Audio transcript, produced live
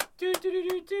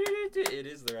It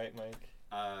is the right mic.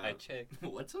 I checked.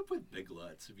 What's up with Big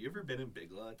Lots? Have you ever been in Big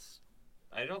Lots?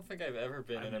 I don't think I've ever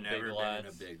been in a Big Lots. I've never been in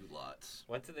a Big Lots.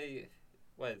 What do they...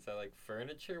 What, is that like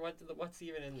furniture? What's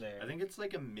even in there? I think it's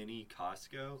like a mini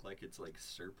Costco. Like it's like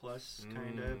surplus,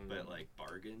 kind of, but like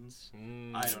bargains.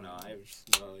 I don't know. I have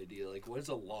no idea. Like, what is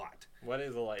a lot? What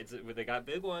is a lot? They got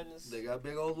big ones. They got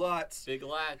big old lots. Big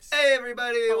lots. Hey,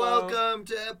 everybody. Hello. Welcome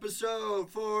to episode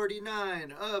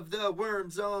 49 of the Worm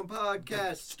Zone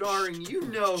podcast, starring you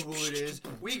know who it is.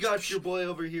 We got your boy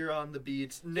over here on the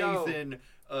beats, Nathan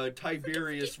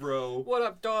Tiberius Rowe. What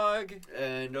up, dog?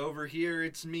 And over here,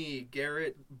 it's me,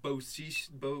 Garrett Bocephus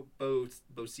Beckemeyer.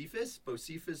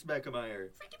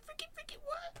 Freaking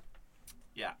what?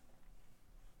 Yeah.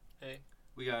 Hey.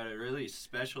 We got a really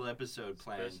special episode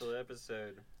planned. Special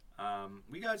episode.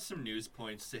 We got some news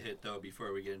points to hit, though,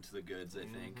 before we get into the goods, I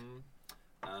think.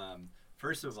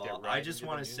 First of all, I just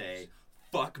want to say,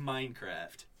 fuck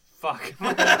Minecraft. Fuck.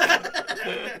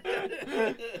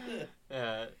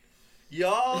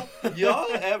 Y'all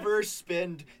ever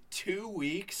spend 2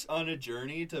 weeks on a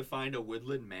journey to find a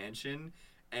woodland mansion,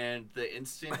 and the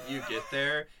instant you get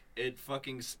there, it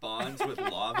fucking spawns with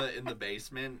lava in the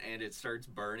basement, and it starts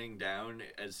burning down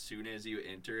as soon as you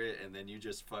enter it, and then you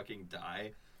just fucking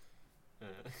die?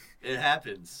 It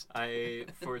happens. I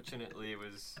fortunately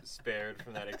was spared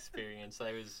from that experience.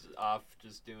 I was off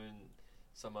just doing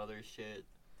some other shit.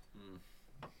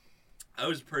 I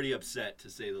was pretty upset, to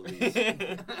say the least.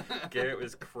 Garrett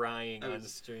was crying on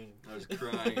stream. I was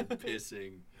crying and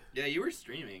pissing. Yeah, you were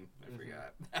streaming. I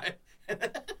forgot.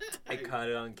 I caught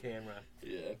it on camera.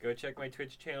 Yeah. Go check my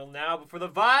Twitch channel now before the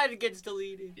VOD gets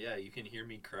deleted. Yeah, you can hear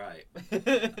me cry.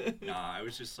 Nah, I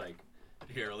was just like,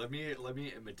 here, let me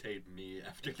imitate me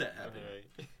after that happened.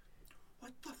 Right.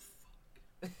 What the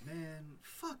fuck? Man,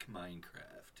 fuck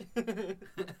Minecraft.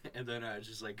 And then I was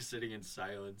just like sitting in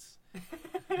silence.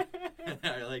 And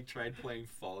I like tried playing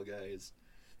Fall Guys.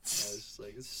 I was just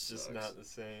like, it's just not the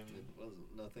same.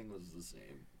 Nothing was the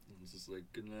same. It was just like,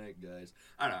 good night, guys.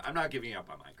 I don't know. I'm not giving up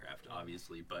on Minecraft,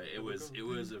 obviously, but it was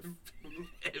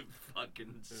it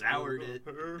fucking soured it.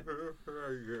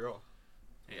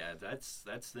 Yeah,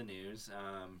 that's the news.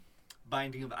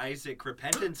 Binding of Isaac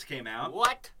Repentance came out.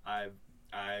 What? I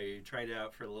tried it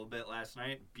out for a little bit last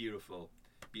night. Beautiful.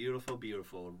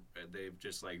 They've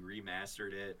just like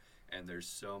remastered it, and there's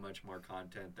so much more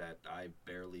content that I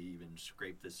barely even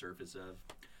scraped the surface of.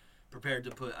 Prepared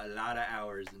to put a lot of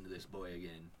hours into this boy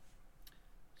again.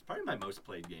 It's probably my most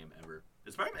played game ever.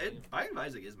 Binding of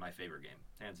Isaac is my favorite game,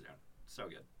 hands down. So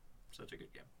good. Such a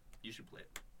good game. You should play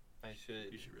it. I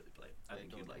should. You should really play it. I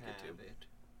think you'd like it too.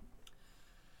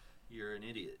 You're an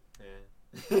idiot.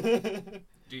 Yeah.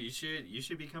 Dude, you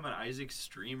should become an Isaac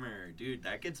streamer. Dude,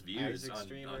 that gets views on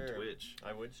Twitch.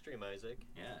 I would stream Isaac.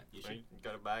 Yeah, you should. I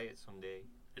gotta buy it someday.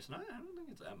 It's not. I don't think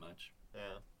it's that much.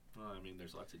 Yeah. Well, I mean,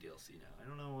 there's lots of DLC now. I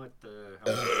don't know what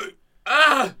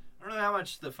I don't know how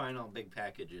much the final big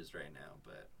package is right now,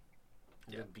 but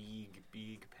yeah. The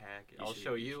big package. I'll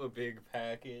show you a big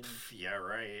package. Yeah,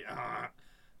 right.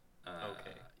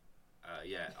 Okay.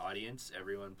 Yeah, audience,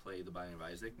 everyone play The Binding of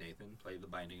Isaac. Nathan, play The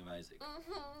Binding of Isaac.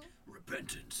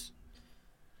 Repentance.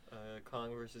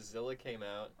 Kong vs. Zilla came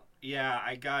out. Yeah,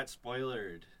 I got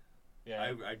spoilered.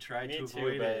 Yeah, I tried to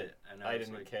avoid it, and I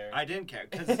didn't care. I didn't care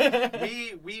because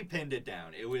we pinned it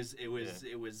down. It was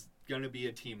gonna be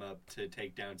a team up to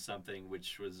take down something,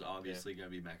 which was obviously gonna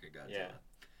be Mechagodzilla.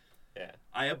 Yeah.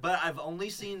 But I've only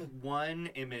seen one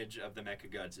image of the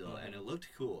Mechagodzilla, and it looked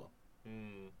cool.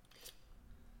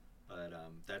 But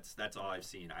that's all I've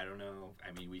seen. I don't know.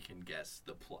 I mean, we can guess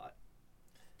the plot.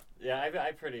 Yeah,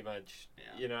 I pretty much,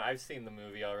 I've seen the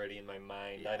movie already in my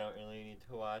mind. Yeah. I don't really need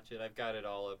to watch it. I've got it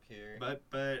all up here. But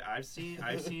I've seen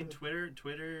Twitter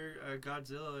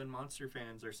Godzilla and monster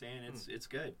fans are saying it's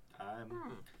good.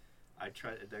 I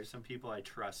try. There's some people I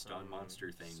trust on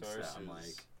monster things that I'm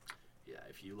like, yeah,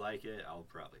 if you like it,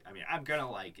 I'm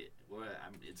gonna like it.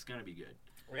 It's gonna be good.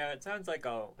 Yeah, it sounds like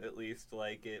I'll at least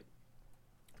like it.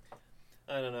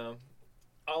 I don't know.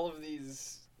 All of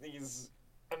these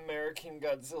American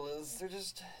Godzillas,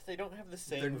 they don't have the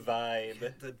same vibe.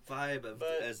 The vibe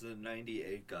as the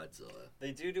 '98 Godzilla.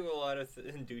 They do a lot of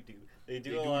things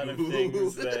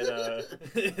that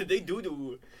they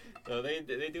do. So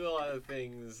they do a lot of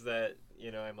things that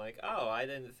I'm like, oh, I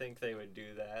didn't think they would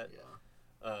do that.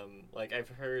 Yeah. Like I've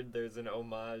heard there's an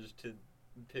homage to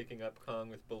picking up Kong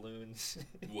with balloons.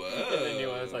 Whoa! And then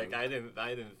I was like, I didn't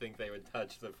think they would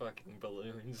touch the fucking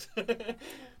balloons.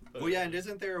 Well, yeah, and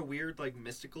isn't there a weird like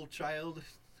mystical child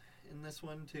in this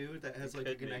one too that has like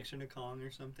a connection to Kong or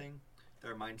something? That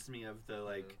reminds me of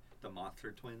the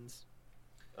Mothra twins.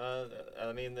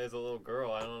 I mean, there's a little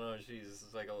girl. I don't know. She's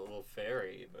like a little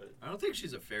fairy, but I don't think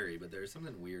she's a fairy, but there's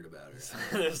something weird about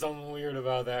her. there's something weird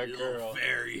about that A girl. little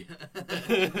fairy.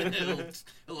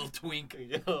 a little twink.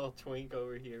 A little twink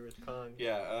over here with Kong.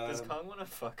 Yeah. Does Kong want to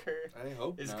fuck her? I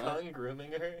hope Is not. Kong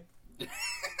grooming her?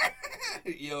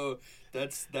 Yo,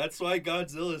 that's why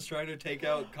Godzilla's trying to take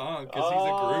out Kong, because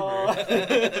Oh. he's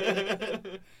a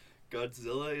groomer.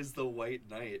 Godzilla is the white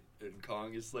knight, and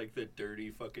Kong is like the dirty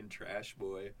fucking trash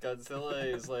boy. Godzilla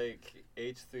is like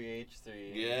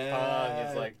H3H3. Yeah. Kong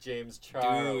is like James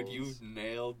Charles. Dude, you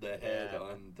nailed the head Yeah.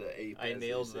 on the ape. I as they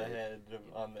nailed the say. head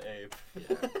on the ape.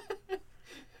 Yeah.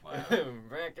 Wow.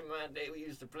 Back in my day, we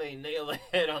used to play nail the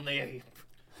head on the ape.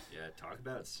 Yeah, talk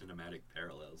about cinematic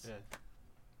parallels. Yeah.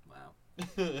 Wow.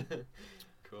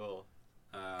 Cool.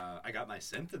 I got my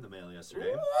synth in the mail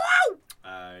yesterday.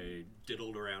 I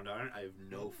diddled around on it. I have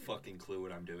no fucking clue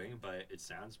what I'm doing, but it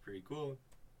sounds pretty cool.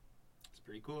 It's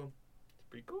pretty cool. It's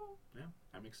pretty cool. Yeah,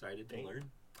 I'm excited to Dang.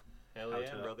 learn Hell how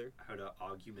yeah, to brother. how to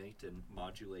augment and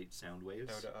modulate sound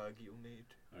waves. How to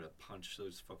argumate. How to punch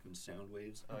those fucking sound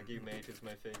waves. Argumate is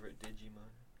my favorite Digimon.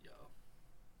 Yo.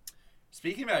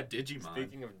 Speaking about Digimon.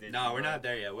 Speaking of Digimon. No, we're not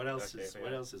there yet. What else Okay, is yeah.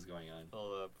 what else is going on?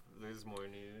 Hold up. There's more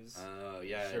news.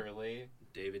 Yeah. Surely.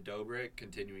 David Dobrik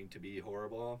continuing to be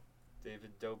horrible.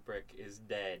 David Dobrik is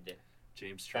dead.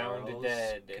 James Found Charles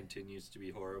dead. continues to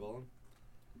be horrible.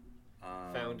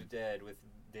 Found dead with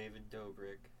David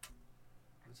Dobrik.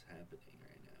 What's happening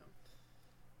right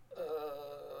now?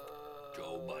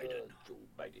 Joe Biden. Joe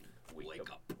Biden. Wake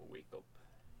up. Wake up.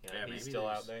 Yeah, Yeah, he's maybe still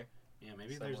there's- out there. Yeah,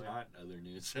 maybe Somewhere. there's not other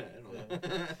news. I don't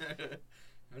know.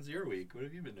 How's your week? What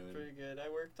have you been doing? Pretty good. I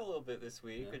worked a little bit this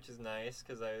week, Yeah. which is nice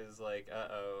because I was like,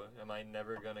 uh-oh, am I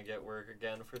never going to get work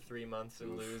again for 3 months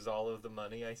and Oof. lose all of the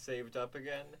money I saved up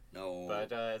again? No.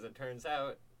 But as it turns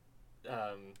out,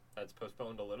 that's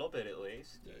postponed a little bit at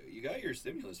least. You got your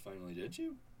stimulus finally, did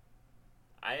you?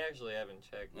 I actually haven't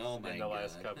checked Oh my in the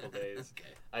last God. couple days.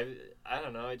 Okay. I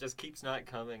don't know, it just keeps not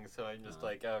coming, so I'm just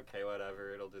like, okay,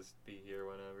 whatever, it'll just be here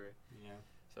whenever. Yeah,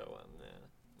 So,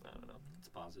 yeah, I don't know. it's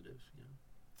positive. You know.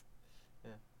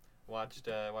 Watched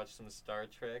some Star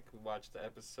Trek. We watched the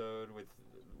episode with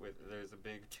there's a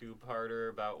big two-parter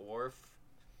about Worf.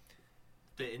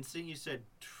 The instant you said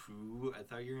two, I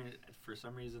thought you were gonna. For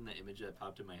some reason, the image that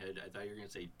popped in my head, I thought you were gonna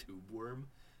say tube worm.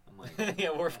 I'm like,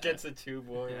 Yeah, Worf gets a tube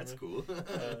worm. That's cool.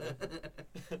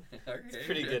 It's a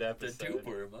pretty good The episode. tube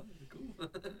worm, huh? Cool.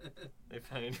 They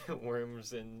find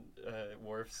worms in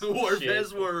Worf's Worf shit.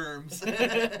 has worms.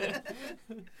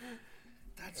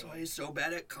 That's why he's so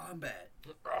bad at combat.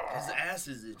 His ass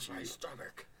is itchy. My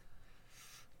stomach.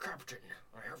 Captain,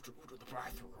 I have to go to the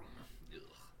bathroom. Ugh.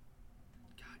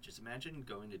 God, just imagine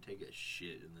going to take a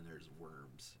shit and then there's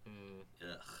worms. Ugh,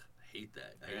 I hate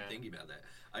that. I hate thinking about that.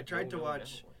 I tried to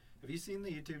watch. Have you seen the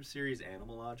YouTube series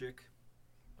Animal Logic?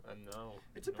 No.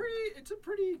 It's a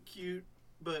pretty cute,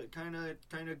 but kind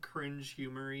of cringe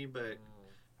humory, but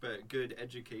good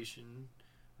education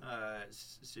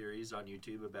series on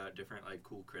YouTube about different like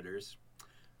cool critters.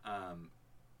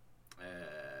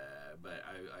 But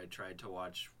I tried to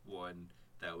watch one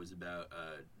that was about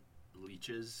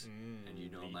leeches, and you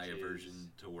know my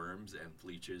aversion to worms, and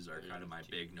leeches are kind of my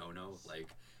big no-no. Like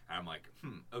I'm like,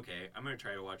 okay, I'm gonna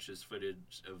try to watch this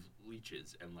footage of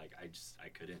leeches, and like I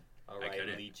couldn't. All I right,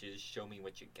 couldn't. leeches, show me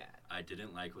what you got. I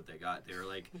didn't like what they got. They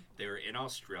were in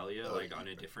Australia, like on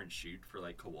a different shoot for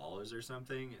like koalas or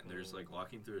something, and they're just like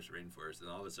walking through this rainforest, and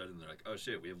all of a sudden they're like, oh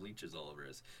shit, we have leeches all over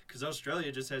us. Because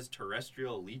Australia just has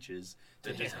terrestrial leeches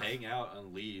that just hang out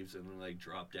on leaves and then like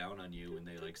drop down on you when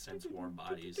they like sense warm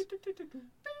bodies.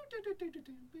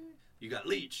 You got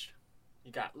leech.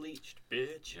 You got leeched,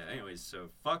 bitch. Yeah, anyways, so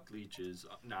fuck leeches.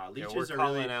 Nah, Yeah, leeches we're are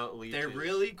calling really out leeches. they're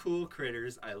really cool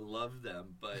critters. I love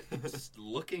them, but just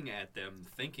looking at them,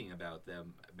 thinking about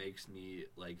them makes me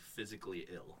like physically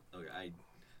ill. Okay,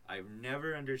 I've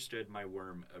never understood my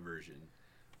worm aversion.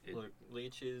 Look,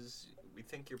 leeches, we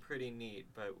think you're pretty neat,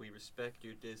 but we respect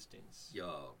your distance.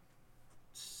 Yo,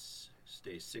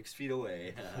 stay 6 feet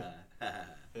away.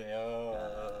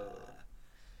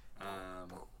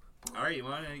 All right, you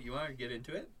wanna get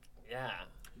into it? Yeah.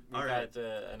 We All right. got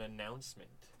an announcement.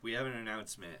 We have an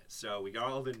announcement. So we got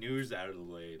all the news out of the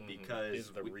way because This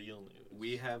is the real news.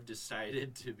 we have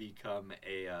decided to become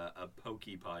a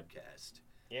Pokey podcast.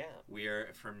 Yeah. We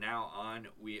are from now on.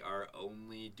 We are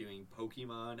only doing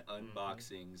Pokemon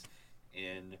unboxings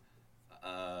in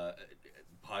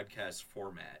podcast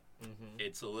format.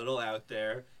 It's a little out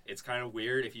there. It's kind of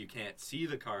weird if you can't see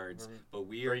the cards, but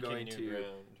we are going to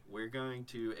we're going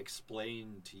to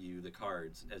explain to you the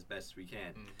cards as best we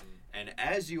can. And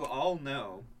as you all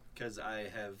know, because I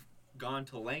have gone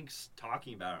to lengths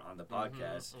talking about it on the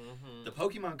podcast. Mm-hmm. The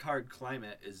Pokemon card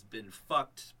climate has been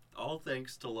fucked, all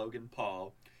thanks to Logan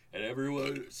Paul and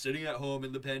everyone sitting at home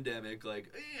in the pandemic like,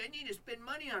 hey, I need to spend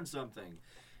money on something.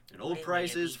 And old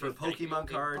prices for Pokemon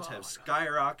cards have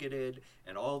skyrocketed,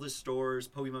 and all the stores,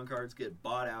 Pokemon cards get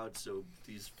bought out so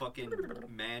these fucking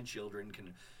man children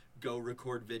can go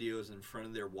record videos in front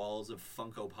of their walls of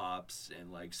Funko Pops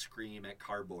and like scream at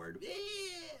cardboard.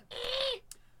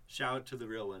 Shout out to the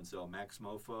real ones though. Max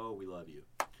Mofo, we love you.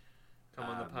 Come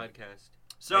on the podcast.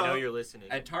 So I know you're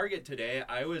listening. At Target today,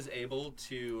 I was able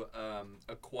to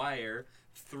acquire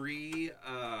 3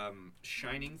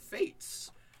 Shining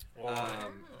Fates.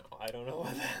 I don't know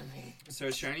what that means.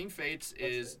 So Shining Fates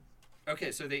is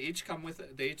okay. So they each come with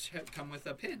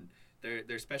a pin.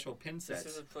 They're special pin sets.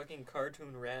 This is a fucking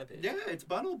cartoon rabbit. Yeah, it's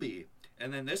Bunnelby.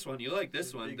 And then this one, you like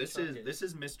this one. This chunky.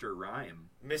 is Mr. Rhyme.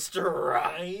 Mr.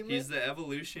 Rhyme? He's the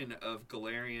evolution of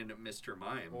Galarian Mr.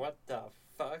 Mime. What the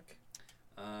fuck?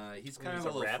 He's kind of a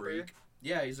little rapper? freak.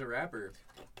 Yeah, he's a rapper.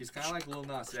 He's kind of like Lil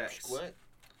Nas X. What?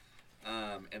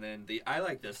 And then I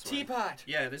like this one. Teapot!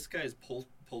 Yeah, this guy's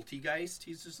Poltegeist.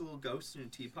 He's just a little ghost in a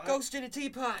teapot. Ghost in a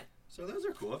teapot! So those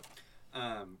are cool.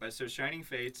 But so Shining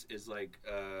Fates is like,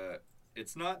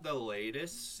 it's not the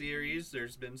latest series.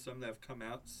 There's been some that have come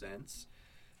out since.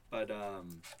 But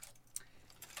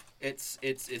it's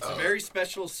a very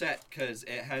special set because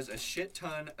it has a shit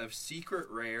ton of secret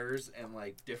rares and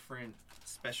like different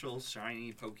special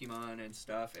shiny Pokemon and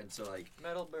stuff. And so like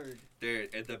Metal Bird.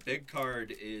 the big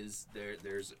card is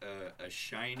there's a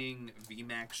shining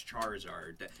VMAX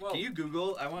Charizard. Whoa. Can you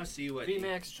Google? I want to see what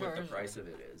VMAX what the Charizard. price of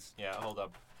it is. Yeah, hold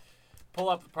up. Pull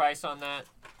up the price on that.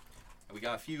 We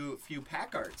got a few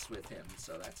pack arts with him,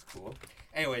 so that's cool.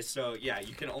 Anyway, so yeah,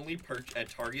 you can only purchase at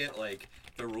Target. Like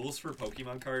the rules for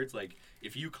Pokemon cards, like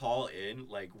if you call in,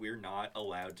 like we're not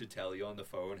allowed to tell you on the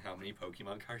phone how many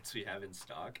Pokemon cards we have in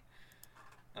stock.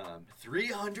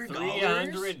 $300.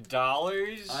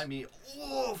 $300? I mean,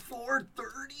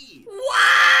 $430.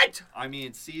 What? I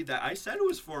mean, see that I said it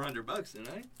was $400, didn't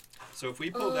I? So if we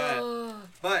pull that,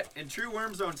 but in true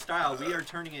Worm Zone style, we are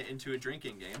turning it into a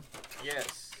drinking game.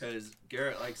 Yes. Because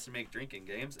Garrett likes to make drinking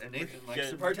games, and Nathan likes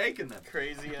to Get partake in them.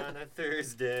 Crazy on a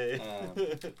Thursday.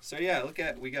 So yeah,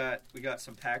 we got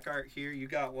some pack art here. You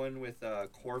got one with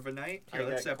Corviknight. Here,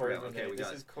 let's separate. Okay,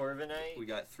 this is Corviknight. we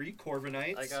got 3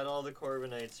 Corviknights. I got all the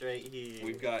Corviknights right here.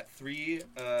 We've got 3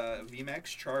 VMAX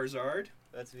Charizard.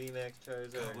 That's VMAX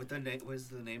Charizard. God, what was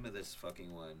the name of this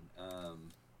fucking one?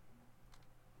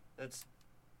 That's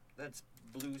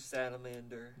Blue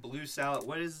Salamander. Blue Salad.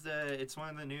 What is it's one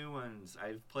of the new ones.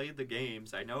 I've played the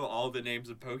games. I know all the names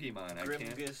of Pokemon. I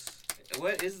can't. Grimgus.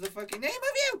 What is the fucking name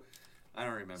of you? I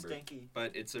don't remember. Stanky.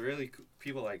 But it's a really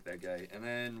people like that guy. And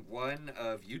then one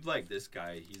of you'd like this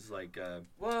guy. He's like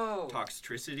Whoa.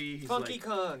 Toxtricity. He's Funky like,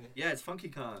 Kong. Yeah, it's Funky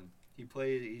Kong. He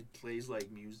plays like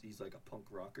music. He's like a punk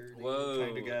rocker Whoa.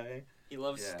 kind of guy. He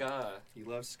loves Yeah. ska. He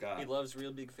loves ska. He loves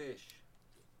real big fish.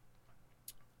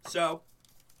 So,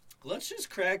 let's just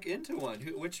crack into one.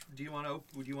 Which do you want to?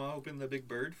 Would you want to open the big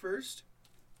bird first?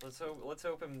 Let's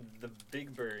open the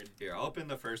big bird. Here, I'll open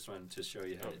the first one to show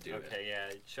you how to do it. Okay,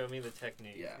 yeah. Show me the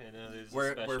technique. Yeah. I know there's a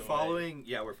We're special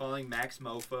following Max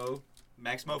Mofo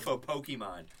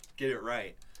Pokemon. Get it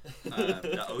right.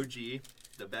 The OG,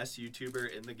 the best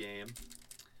YouTuber in the game.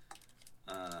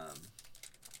 God,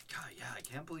 yeah, I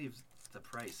can't believe the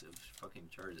price of fucking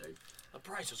Charizard. The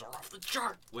prices are off the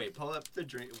chart. Wait, pull up the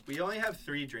drink. We only have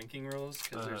 3 drinking rules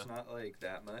because there's not like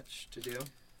that much to do.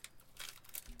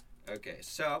 Okay,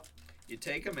 so you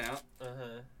take them out.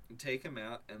 You take them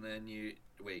out, and then you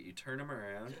turn them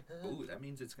around. Ooh, that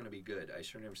means it's gonna be good. I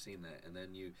sure never seen that. And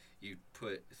then you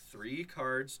put 3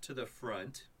 cards to the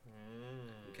front.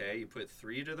 Okay, you put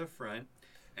 3 to the front,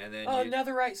 and then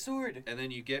netherite sword. and then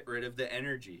you get rid of the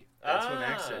energy. That's what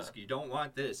Max says. You don't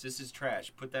want this. This is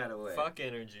trash. Put that away. Fuck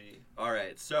energy. All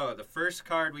right. So the first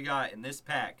card we got in this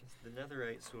pack. It's the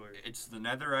netherite sword. It's the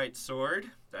netherite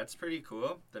sword. That's pretty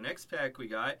cool. The next pack we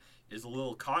got is a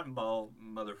little cotton ball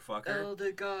motherfucker.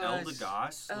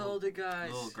 Eldegoss. Eldegoss.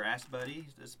 Little grass buddy.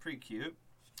 That's pretty cute.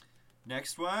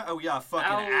 Next one. Oh, we got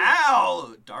fucking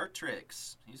Owl.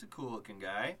 Dartrix. He's a cool looking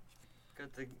guy.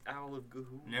 Got the Owl of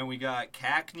Gahoo. And then we got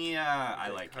Cacnea. I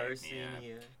like Cacnea.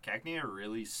 Carcinia. Cacnea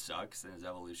really sucks and his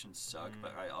evolutions suck,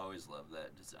 but I always love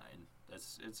that design.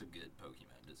 It's a good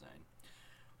Pokemon design.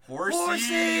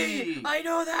 Horsey! I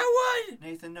know that one!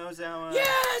 Nathan knows that one.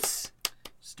 Yes!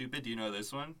 Stupid, do you know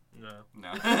this one? No.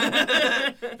 No.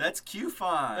 That's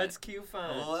Q-Fon. That's Q-Fon.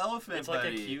 A little elephant It's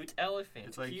buddy. like a cute elephant.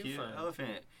 It's like a cute Q-Fon.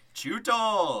 elephant.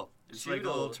 Chewtle! It's like a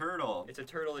Chewtle. little turtle. It's a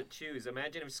turtle that chews.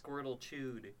 Imagine if Squirtle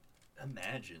chewed.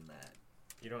 Imagine that.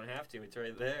 You don't have to. It's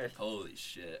right there. Holy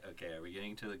shit. Okay, are we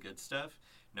getting to the good stuff?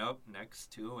 Nope.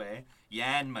 Next, 2 away.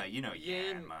 Yanma. You know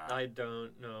Yanma. I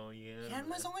don't know Yanma.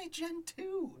 Yanma's only Gen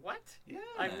 2. What? Yeah.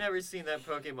 I've never seen that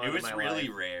Pokemon It was in my really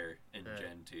life. rare in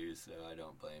Gen 2, so I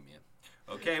don't blame you.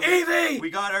 Okay, Eevee! we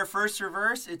got our first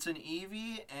reverse. It's an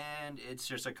Eevee, and it's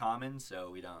just a common, so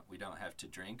we don't have to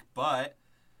drink. But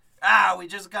we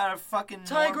just got a fucking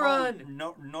Tigron!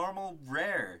 normal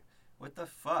rare. What the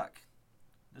fuck?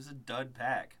 This is a dud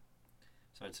pack.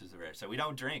 So it's just a rare. So we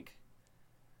don't drink.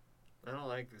 I don't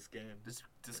like this game.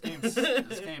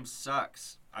 This game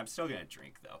sucks. I'm still gonna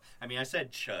drink though. I mean, I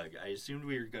said chug. I assumed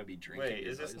we were gonna be drinking. Wait,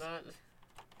 is this not?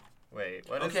 Wait,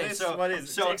 what is Okay, this? so- What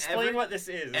is? so Explain what this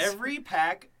is. Every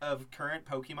pack of current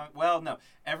Pokemon... Well, no.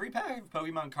 Every pack of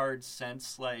Pokemon cards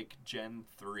since, like, Gen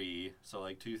 3, so,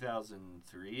 like,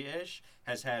 2003-ish,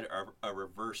 has had a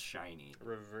reverse shiny.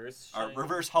 Reverse. Or shiny? Reverse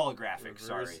reverse holographic,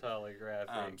 sorry.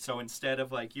 holographic. So instead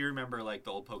of, like, you remember, like,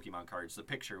 the old Pokemon cards, the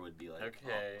picture would be, like,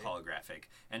 Okay. holographic.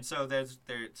 And so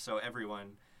so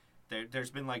everyone...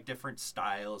 There's been, like, different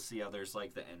styles. See how there's,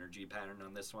 like, the energy pattern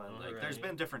on this one? Like, there's Alright.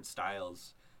 been different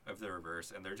styles of the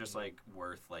reverse, and they're just like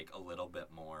worth like a little bit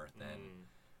more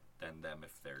than them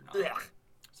if they're not. Ugh.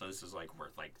 So this is like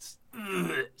worth like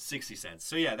 60 cents.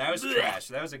 So yeah, that was trash.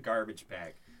 That was a garbage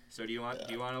pack. So do you want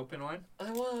to open one?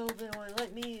 I want to open one.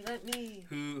 Let me.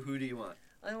 Who do you want?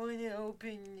 I want to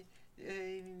open.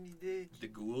 The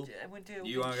Ghoul? I want to open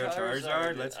You wanna go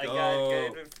Charizard? Let's I go.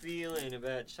 got a feeling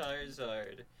about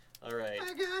Charizard. All right.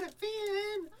 I got a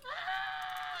feeling.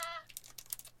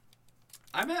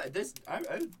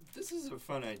 This is a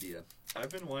fun idea. I've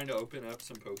been wanting to open up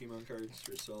some Pokemon cards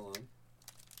for so long.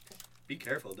 Be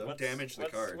careful, don't damage the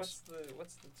cards. What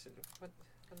does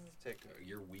this take?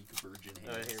 Your weak virgin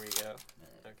Oh, hands. here we go.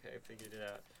 Okay, I figured it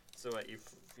out. So what? You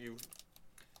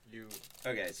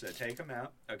Okay, so take them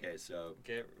out. Okay, so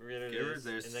get rid of Get rid this,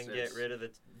 of this, and then it's- get rid of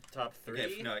the top three.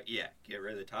 okay, get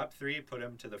rid of the top 3, put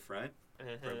them to the front,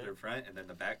 and then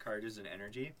the back card is an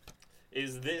energy.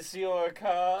 Is this your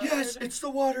card? Yes, it's the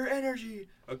water energy.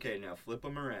 Okay, now flip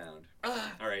them around.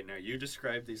 Ah. All right, now you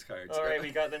describe these cards. All right,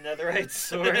 we got the Netherite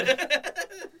sword.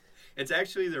 It's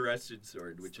actually the rusted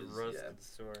sword, which is Rusted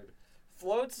sword.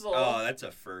 Floatzel. Oh, that's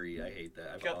a furry. I hate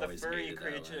that. I've got the always furry hated that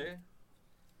one. creature.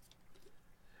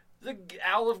 The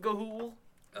Owl of Gahul.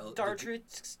 Oh,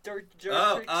 Dartrix.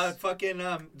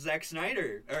 fucking Zack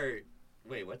Snyder. Or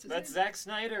wait, what's his That's name? Zack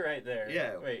Snyder right there.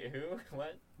 Yeah. Wait, who?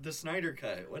 What? The Snyder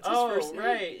Cut. What's his first name?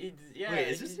 Right. Yeah. Wait,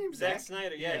 is his name Zack Zack?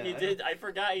 Snyder? Yeah, Yeah, he I did. I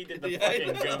forgot he did the Yeah, I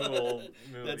fucking know. Gahul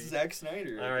movie. That's Zack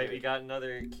Snyder. All right, we got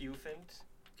another Qfint.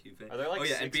 Cupid. Are there, like, oh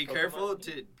yeah, and 6 be careful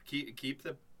Pokemon? to keep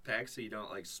the pack so you don't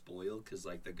like spoil, because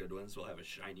like the good ones will have a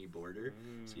shiny border,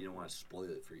 so you don't want to spoil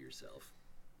it for yourself.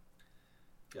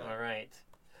 Got it. All right.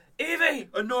 Eevee.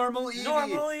 A normal Eevee.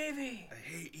 Normal Eevee. I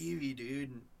hate Eevee,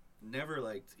 dude. Never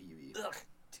liked Eevee. Ugh,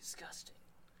 disgusting.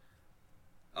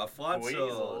 A Floatzel,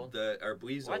 Weasel.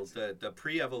 Weasel, What? the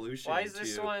pre-evolution. Why is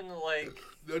this to- one like?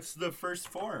 That's the first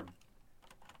form.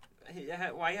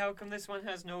 Why? How come this one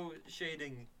has no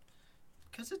shading?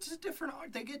 Because it's a different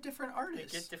art. They get different They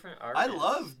artists. get different art. I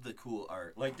love the cool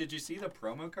art. Like, did you see the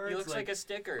promo cards? He looks like a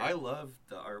sticker. I love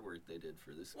the artwork they did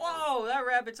for this. card. Whoa, that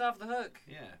rabbit's off the hook.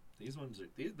 Yeah, these ones are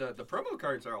the promo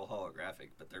cards are all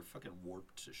holographic, but they're fucking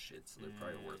warped to shit, so they're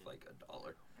probably worth like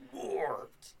 $1.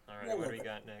 Warped. All right, what do we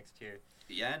got next here?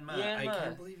 Yanma. I Yanma.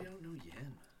 can't believe you don't know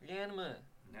Yanma. Yanma,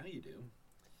 Now you do.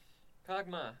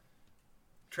 Kogma,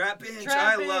 Trapinch. Trapinch.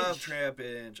 I love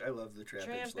Trapinch. I love the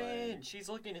Trapinch line. Trampin. She's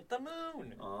looking at the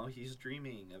moon. Oh, he's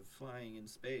dreaming of flying in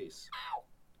space. Ow.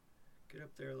 Get up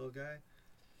there, little guy.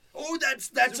 Oh,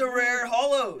 that's a rare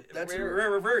hollow. That's a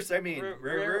rare reverse. I mean, rare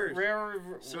reverse.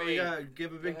 Rare. So wait. we gotta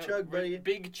give a big chug, buddy.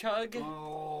 Big chug.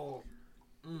 Oh.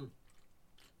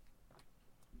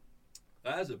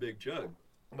 That's a big chug.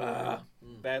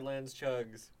 Badlands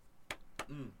chugs.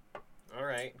 Mm. All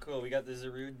right, cool. We got the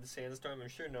Zarude Sandstorm. I'm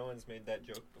sure no one's made that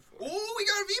joke before. Oh, we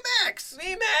got a VMAX.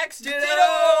 VMAX Ditto!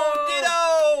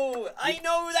 Ditto! I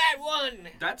know that one.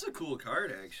 That's a cool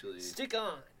card, actually. Stick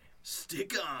on.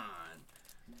 Stick on.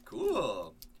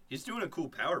 Cool. He's doing a cool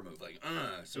power move, like,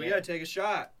 so we Yeah. gotta take a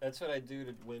shot. That's what I do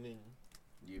to women.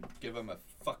 You give him a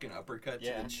fucking uppercut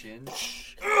Yeah. to the chin.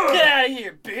 Get out of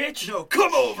here, bitch! No,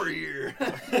 come over here.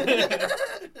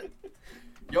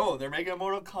 Yo, they're making a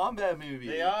Mortal Kombat movie.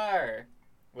 They are.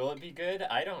 Will it be good?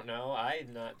 I don't know.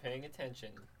 I'm not paying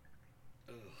attention.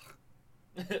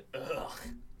 Ugh. Ugh.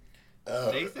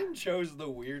 Nathan chose the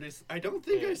weirdest. I don't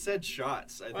think I said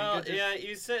shots. I think I Well, just... yeah,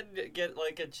 you said get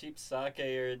like a cheap sake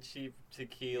or a cheap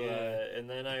tequila, Yeah. and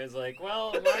then I was like,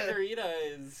 well, margarita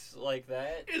is like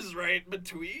that. is right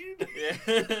between.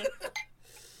 Yeah.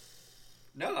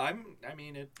 No, I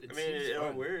mean it. I mean, seems it'll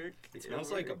fun. work. It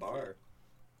smells like a bar.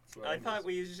 That's what I miss. thought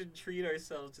we should treat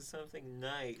ourselves to something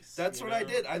nice. That's you what I know?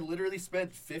 did. I literally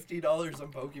spent $50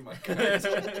 on Pokemon cards.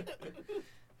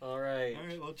 All right. All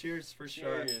right. Well, cheers for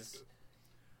Cheers. shots.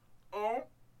 Oh.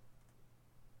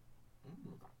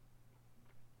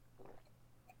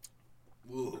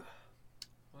 Ooh.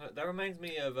 Well, that reminds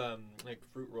me of like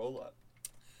fruit roll up.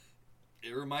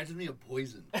 It reminds me of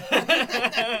poison.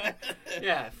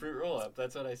 Yeah, fruit roll up.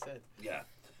 That's what I said. Yeah.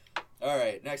 All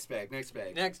right. Next bag. Next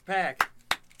bag. Next pack.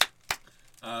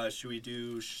 Should we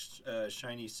do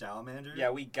shiny salamander? Yeah,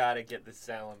 we gotta get the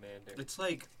salamander. It's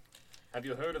like Have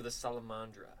you heard of the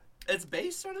salamandra? it's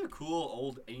based on a cool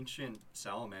old ancient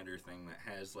salamander thing that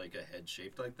has like a head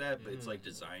shaped like that, but its like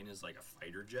design is like a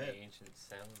fighter The jet. ancient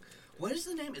salamander. What is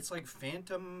the name? It's like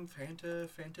Fantasia.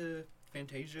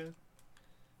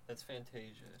 That's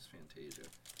Fantasia. It's Fantasia.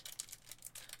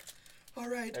 All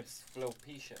right. That's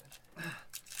Flopecia.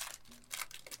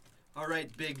 All right,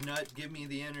 Big Nut, give me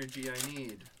the energy I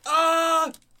need.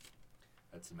 Ah!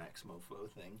 That's the Max Mofo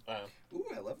thing. Oh. Ooh,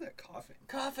 I love that coughing.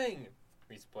 Coughing!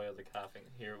 We spoiled the coughing.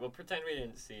 Here, we'll pretend we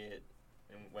didn't see it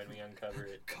when we uncover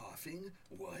it. Coughing?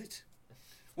 What?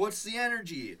 What's the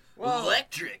energy? Whoa.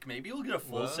 Electric. Maybe we'll get a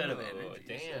full set of Whoa, energy.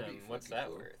 Damn, what's that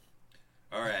worth?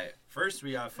 All right. First,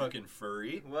 we got fucking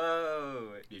Furry.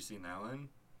 Whoa! You seen that one?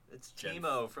 It's Gen-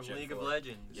 Teemo from Gen League of 4.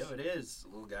 Legends. Yo, it is.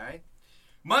 Little guy.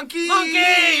 Monkey!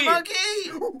 Monkey! Monkey!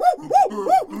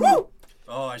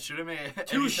 Oh, I should have made...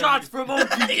 Two shots for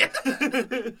Monkey!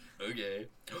 Okay.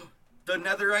 The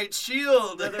Netherite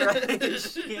Shield!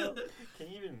 Netherite Shield. Can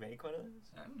you even make one of those?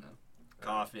 I don't know.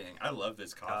 Coughing. I love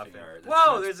this coughing art. That's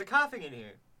Whoa, such- there's a coughing in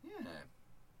here.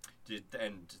 Yeah.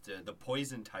 And the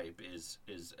poison type is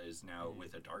now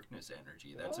with a darkness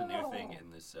energy. That's a new thing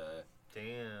in this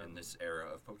Damn. era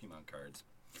of Pokemon cards.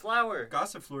 Flower.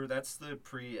 Gossifleur, that's the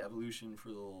pre-evolution for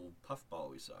the little puffball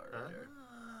we saw earlier.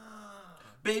 Ah.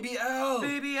 Baby Owl!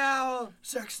 Baby owl.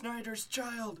 Zack Snyder's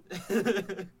child!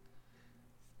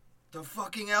 The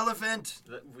fucking elephant!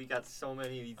 We got so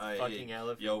many of these I- fucking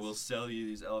elephants. Yo, we'll sell you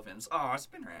these elephants. Aw,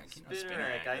 Spinnerack. You know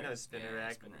Spinnerack, I know right? Spinnerack. Yeah,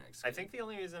 Spinnerack's I good. think the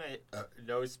only reason I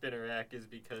know Spinnerack is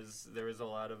because there was a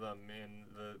lot of them in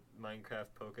the Minecraft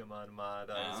Pokemon mod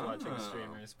I was watching Oh.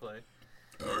 streamers play.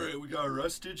 Alright, we got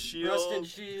Rusted Shield. Rusted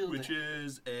Shield. Which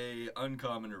is a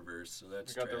uncommon reverse, so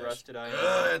that's We got the trash. Rusted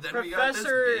Iron. Then we got this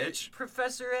bitch.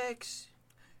 Professor X.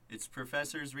 It's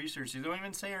Professor's Research. You don't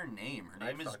even say her name. Her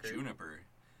name is fucker. Juniper.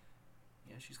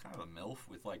 Yeah, she's kind of a MILF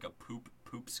with like a poop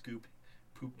scoop,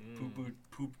 poop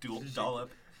dollop.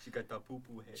 She got the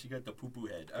poo-poo head. She got the poo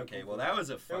head. Okay, well that was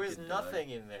a There fucking was nothing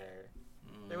in there.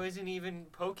 There wasn't even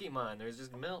Pokemon. There was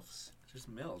just MILFs. Just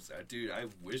MILFs. Dude, I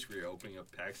wish we were opening up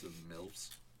packs of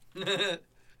MILFs.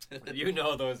 You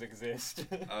know those exist.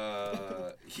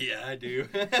 Yeah, I do.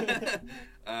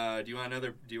 Do you want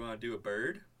to do a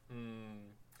bird?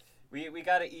 We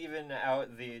gotta even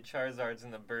out the Charizards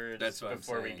and the birds That's what I'm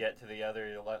before we saying. get to the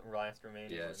other last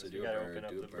remaining Yeah, ones. so we do a gotta bird. open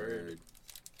up Do a the bird.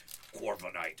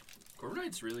 Corviknight.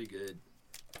 Corviknight's really good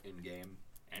in game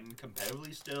and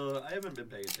competitively still. I haven't been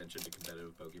paying attention to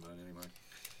competitive Pokemon anymore.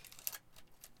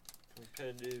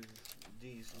 Competitive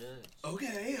these nuts.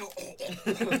 Okay.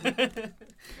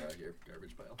 Here,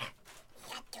 garbage pile.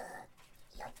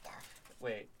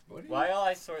 Wait, What are you? while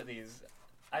I sort these,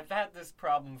 I've had this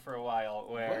problem for a while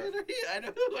What where. are you?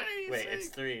 What are you Wait, saying? it's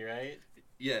 3, right?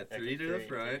 Yeah, 3 to the three.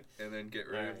 front, and then get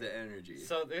rid of Alright. the energy.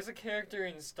 So there's a character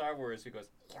in Star Wars who goes.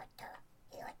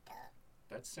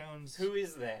 That sounds. Who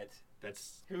is that?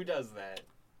 That's. Who does that?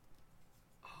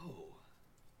 Oh.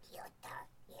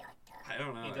 I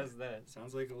don't know. He does that.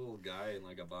 Sounds like a little guy in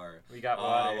like a bar. We got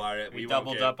Oh, water. We won't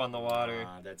doubled get- up on the water.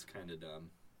 That's kind of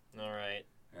dumb. All right.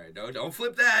 All right, no, don't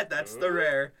flip that. That's the Ooh.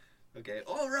 rare. Okay.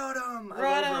 Oh, Rotom.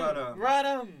 I love Rotom.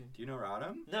 Rotom. Do you know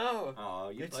Rotom? No. Oh,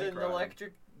 you It's like an Rotom.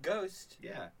 electric ghost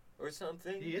Yeah, or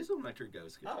something. he is an electric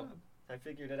ghost. Good Oh. job. I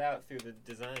figured it out through the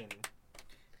design.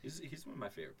 He's one of my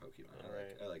favorite Pokemon.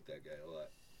 Alright. I like that guy a lot.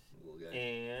 Little guy.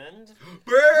 And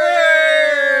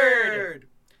Bird!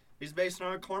 He's based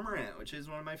on a cormorant, which is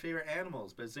one of my favorite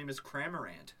animals, but his name is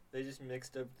Cramorant. they just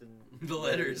mixed up the The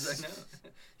letters, I know.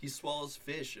 He swallows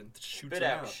fish and shoots Spit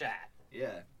them out out. shot.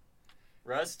 Yeah.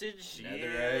 Rusted Shield.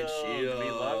 Netherite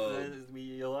Shield.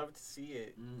 We love to see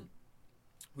it.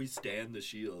 We stand the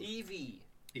shield. Eevee.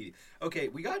 Okay,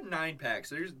 we got 9 packs.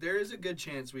 There is a good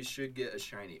chance we should get a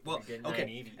shiny. Well, We get 9 okay,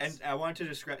 Eevees. and I want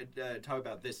to talk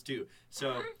about this too.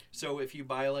 So if you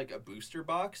buy like a booster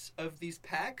box of these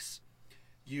packs,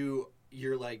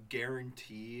 you're like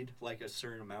guaranteed like a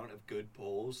certain amount of good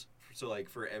pulls. So like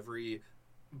for every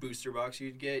booster box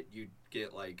you'd get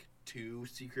like 2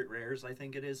 secret rares, I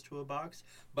think it is, to a box.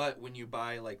 But when you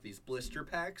buy like these blister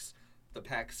packs, the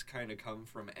packs kind of come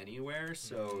from anywhere,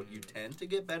 so you tend to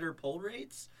get better pull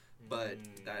rates, but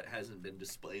that hasn't been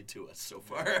displayed to us so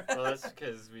far. Well, that's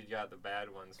because we got the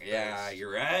bad ones first. Yeah,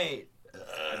 you're right.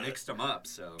 I mixed them up,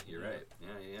 so you're right.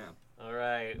 Yeah. All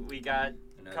right, we got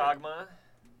Another- Kog'Maw.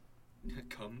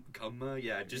 Kumma,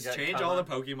 yeah. Just got change Kumma. all the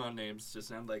Pokemon names to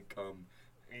sound like cum.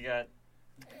 We got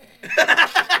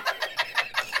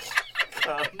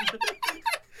Cum.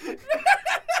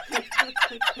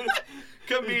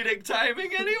 Comedic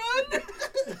timing, anyone?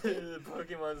 The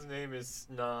Pokemon's name is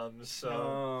Snom,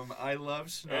 so... I love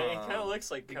Snom. Yeah, he kind of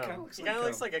looks like He Cum. kinda looks He like kind of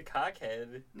looks Cum. like a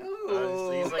cockhead. No.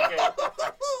 Honestly,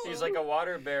 he's like a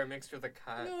water bear mixed with a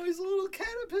cock. No, he's a little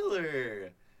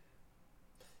caterpillar.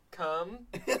 Cum.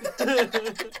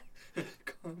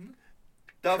 Cum.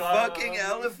 The fucking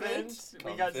elephant.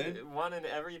 We got Comfin? one in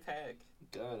every pack.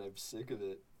 God, I'm sick of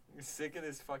it. I'm sick of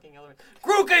this fucking elephant.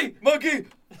 Grookey! Monkey!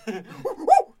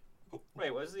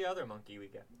 Wait, what was the other monkey we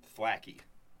got? Thwacky.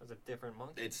 That was a different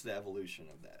monkey. It's the evolution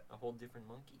of that. A whole different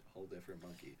monkey. Whole different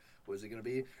monkey. What is it gonna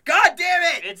be? God damn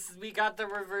it! We got the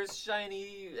reverse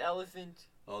shiny elephant.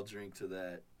 I'll drink to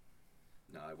that.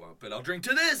 No, I won't, but I'll drink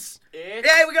to this! It's...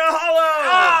 Yay, we got a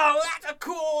hollow! Oh, that's a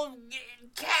cool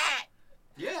cat!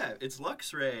 Yeah, it's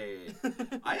Luxray.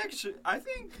 I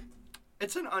think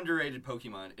it's an underrated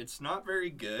Pokemon. It's not very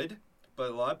good, but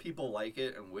a lot of people like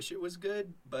it and wish it was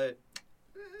good, but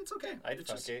it's okay. I'd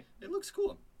fuck it. It looks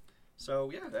cool. So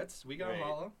yeah, we got Right. a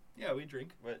hollow. Yeah, we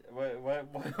drink. What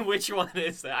which one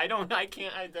is that? I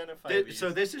can't identify these.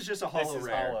 So this is just a hollow this is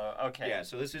rare. hollow. Okay. Yeah,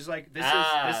 so this is like this is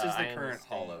I the current understand.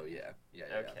 hollow. Yeah.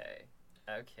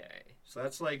 Okay. So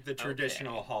that's like the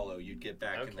traditional Okay. hollow you'd get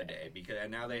back in the Okay. day, because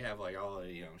and now they have like all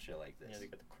shit like this. Yeah, they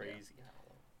got the crazy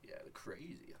hollow. Yeah, the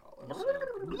crazy hollow.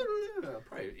 So,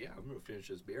 probably, yeah, I'm gonna finish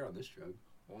this beer on this jug.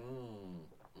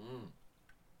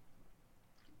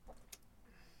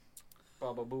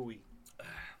 Baba Booey.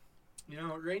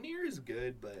 Rainier is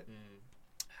good, but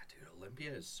dude,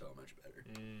 Olympia is so much better.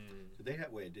 Did they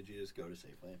have? Wait, did you just go to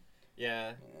Safeway?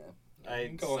 Yeah. Yeah. I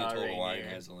can go saw into Total Wine Rainier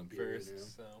has Olympia first, right now.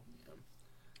 so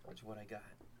which what I got.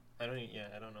 I don't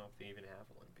know if they even have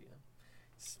Olympia.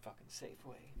 It's fucking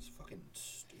Safeway. It's fucking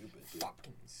stupid, dude.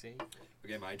 Fucking Safeway.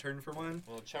 Okay, my turn for one.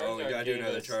 Well, Charizard we gotta do gave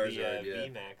another us Charizard, the yeah.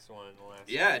 VMAX one last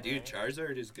Yeah, time, dude, right?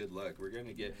 Charizard is good luck. We're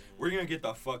gonna get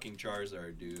the fucking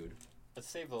Charizard, dude. Let's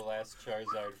save the last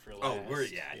Charizard for last. Oh,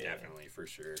 definitely for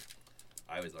sure.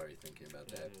 I was already thinking about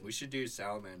that. We should do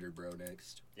Salamander, bro,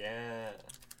 next. Yeah,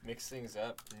 mix things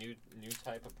up. New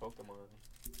type of Pokemon.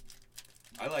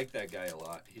 I like that guy a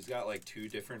lot. He's got like 2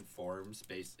 different forms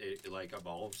it like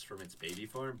evolves from its baby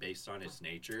form based on its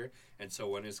nature. And so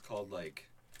one is called like,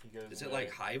 He goes is it into- like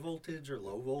high voltage or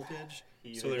low voltage?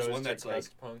 He So either there's goes one to that's like,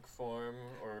 crust punk form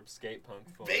or skate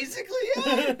punk form. basically,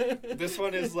 yeah. This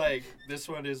one is like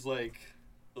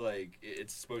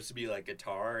it's supposed to be like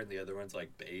guitar, and the other one's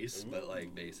like bass, but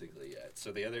like basically, yeah.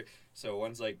 So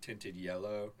one's like tinted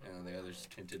yellow, and the other's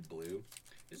tinted blue.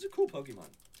 It's a cool Pokemon.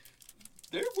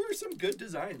 There were some good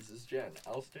designs this gen.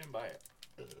 I'll stand by it.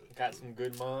 Got some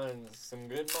good mons. Some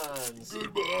good mons.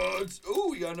 Good bugs. Oh,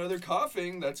 we got another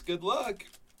coughing. That's good luck.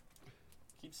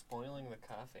 Keep spoiling the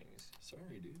coughings.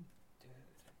 Sorry, dude.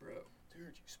 Bro, Dude,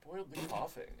 you spoiled the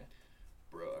coughing.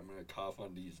 bro, I'm gonna cough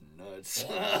on these nuts.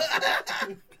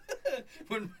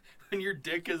 when your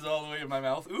dick is all the way in my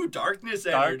mouth. Ooh, darkness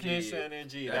energy. Darkness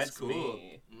energy. That's cool.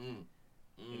 me. Mm.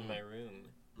 In my room.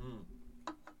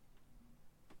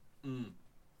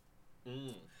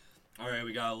 All right,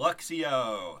 we got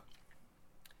Luxio.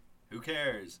 Who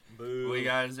cares? Boo. We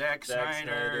got Zack Zack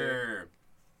Snyder.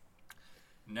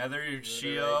 Nether Shield.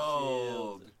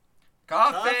 Shield.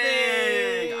 Coughing!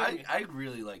 Coughing! I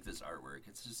really like this artwork.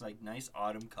 It's just like nice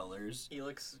autumn colors. He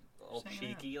looks all Just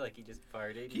hang cheeky, like he just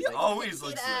farted. He He's like, always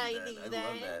looks "Did I like that. do I love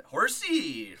that?" that.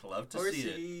 Horsey! Love to see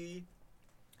it.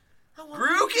 Horsey.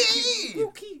 Grookey!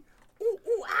 Grookey. Ooh,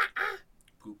 ooh, ah, ah.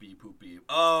 Poopy.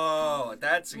 Oh,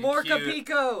 that's Morca cute.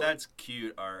 Pico. That's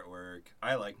cute artwork.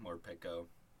 I like Morpeko.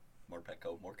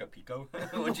 Morca Pico?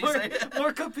 What'd you say?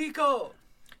 Morca Pico.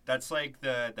 That's like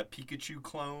the Pikachu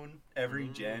clone. Every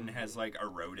gen has like a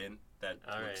rodent that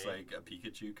looks Alright. like a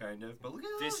Pikachu kind of. But look at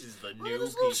This this. is the Look new at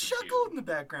this little Pikachu. Shuckle in the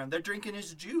background. They're drinking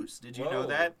his juice. Did you know Whoa.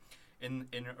 that? In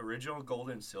original Gold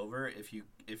and Silver, if you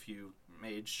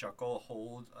made Shuckle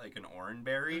hold like an orange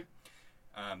berry,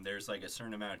 there's like a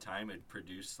certain amount of time it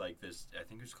produced like this. I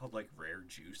think it's called like rare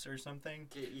juice or something.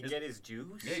 You get his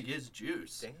juice? Yeah, he gets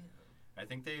juice. Damn. I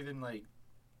think they even like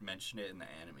mention it in the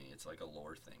anime. It's like a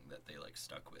lore thing that they like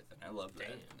stuck with, and I love that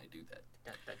when they do that.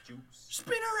 That juice.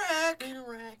 Spinnerack!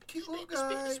 Spinnerack. Cute Spin-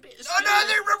 guy. spin- spin-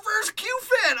 Another reverse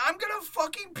Q-fin! I'm gonna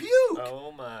fucking puke!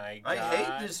 Oh my god. I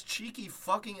hate this cheeky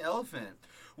fucking elephant.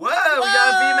 Whoa, we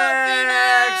got a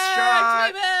VMAX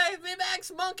shot!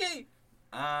 VMAX monkey!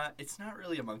 It's not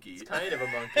really a monkey. It's kind of a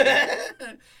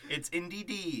monkey. It's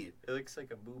NDD. It looks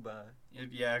like a booba.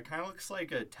 Yeah, it kind of looks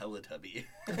like a Teletubby.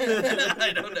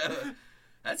 I don't know.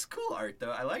 That's cool art,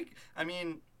 though. I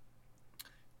mean,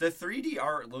 the 3D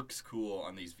art looks cool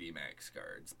on these VMAX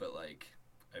cards, but, like,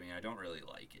 I mean, I don't really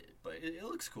like it, but it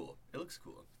looks cool. It looks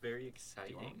cool. Very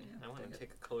exciting. I want to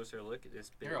take a closer look at this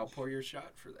bitch. Here, I'll pour your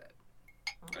shot for that.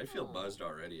 I feel buzzed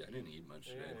already. I didn't eat much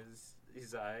today.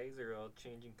 His eyes are all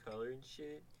changing color and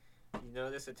shit. You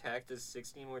know this attack does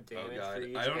 60 more damage for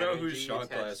each I don't know whose energy shot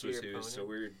attached glass to was your whose, so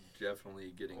opponent. we're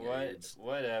definitely getting AIDS.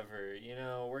 Whatever. You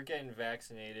know, we're getting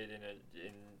vaccinated in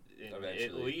at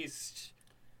Eventually. least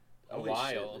a Holy while.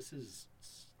 shit, this is...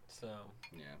 So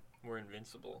Yeah. we're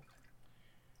invincible.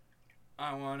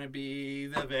 I want to be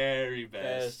the very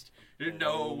best. And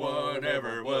No one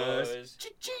ever was.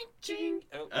 Ching, ching, ching.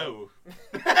 Oh.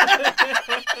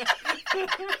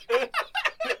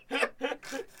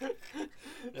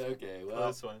 Okay, well,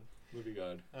 Close one. moving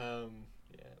on.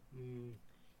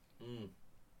 Yeah.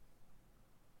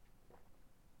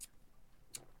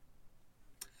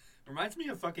 Reminds me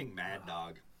of fucking Mad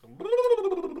Dog.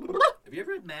 Have you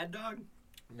ever had Mad Dog?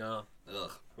 No.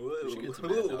 Ugh. We should get some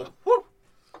Mad Dog.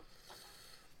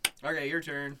 Okay, your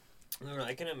turn. I don't know,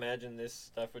 I can imagine this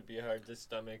stuff would be hard to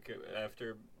stomach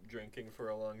after drinking for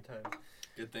a long time.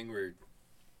 Good thing we're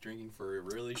drinking for a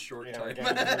really short Yeah, we're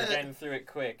time. getting through it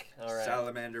quick. All right.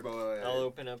 Salamander boy. I'll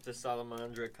open up the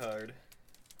Salamandra card.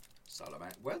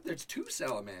 Well, there's two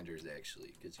salamanders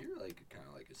actually, because you're like kind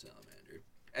of like a salamander.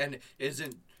 And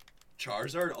isn't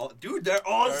Charizard all? Dude, they're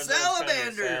all Charizard's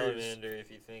salamanders. kind of a salamander, if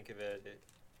you think about it.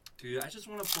 Dude, I just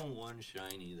want to pull one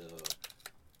shiny though.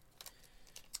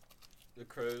 The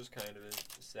Crow's kind of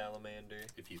a salamander.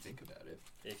 If you think about it,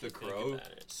 If the you think Crow, about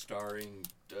it. starring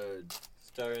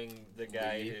Starring the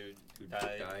guy Lee, who who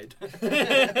died.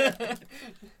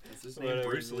 Is his name Whatever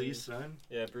Bruce his Lee's name. son?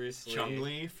 Yeah, Bruce Lee. Chung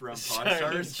Lee from Pawn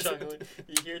Chung Stars. Lee.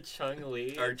 You hear Chung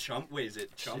Lee? Or Wait, is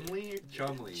it Chung Lee?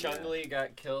 Chung Lee. Chung Lee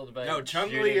got killed by No, Chung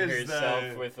shooting Lee is herself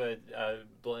the- with a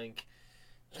blank.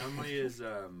 Chung Lee is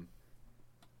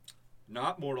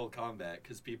not Mortal Kombat,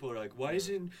 because people are like, why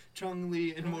isn't Chung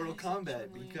Lee in Why Mortal isn't Kombat?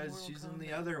 Chung Lee in Because Mortal she's in the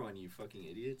Kombat? other one, you fucking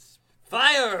idiots.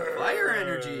 Fire! Fire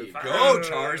energy. Fire! Go,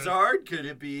 Charizard. Could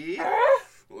it be?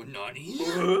 Oh, Nani?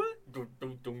 Dun,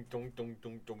 dun, dun, dun, dun,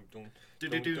 dun, dun, dun.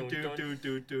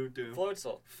 Do.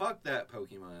 Floatzel. Fuck that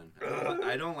Pokemon.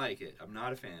 I don't like it. I'm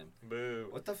not a fan. Boo.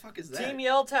 What the fuck is that? Team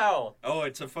Yell Towel. Oh,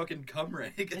 it's a fucking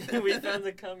Cumrag. We found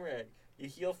the Cumrag. You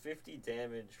heal 50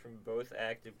 damage from both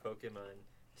active Pokemon.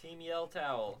 Team Yell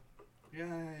Towel.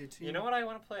 Yay, team. You know what I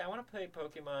want to play? I want to play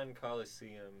Pokemon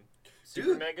Coliseum. Dude,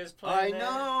 Super Mega's playing I that.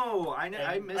 know. I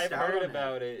And missed I've out heard on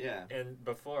about it. Yeah. And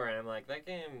before, and I'm like, that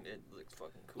game, it looks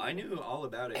fucking cool. I knew all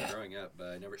about it growing up, but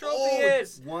I never.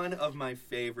 Tropius! One of my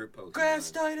favorite Pokemon.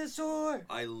 Grass Dinosaur!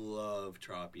 I love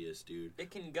Tropius, dude.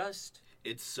 It can gust.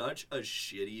 It's such a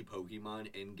shitty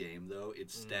Pokemon in game, though.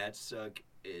 Its stats suck.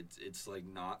 It's like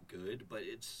not good, but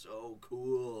it's so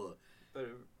cool. But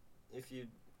if you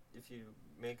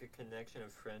make a connection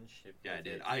of friendship, Yeah, I with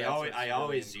did. it, I that's always what's I really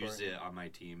always use important. it on my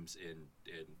teams in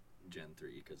Gen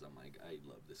 3 because I'm like, I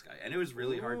love this guy, and it was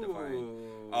really hard to find.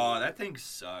 Ooh. Oh, that thing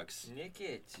sucks. Nick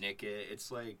it. Nick it.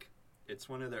 It's like, it's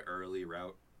one of the early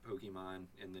route Pokemon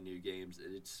in the new games.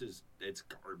 It's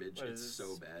garbage. What It's is so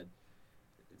this? bad.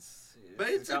 But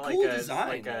it's a got cool like design,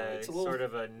 like though. a It's a little- sort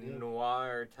of a yeah.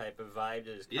 noir type of vibe.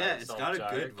 That is kind Yeah, of it's got a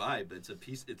good dark. vibe, but it's a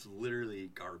piece. It's literally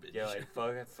garbage. Yeah, like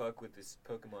fuck with this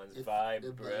Pokemon's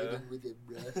vibe, bro. With it,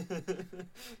 bro.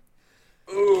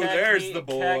 Ooh, Cacne- there's the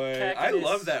boy. I Cactus.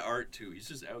 love that art too. He's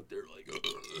just out there like,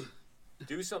 ugh.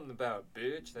 Do something about it,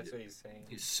 bitch. That's what he's saying.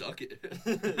 You suck it.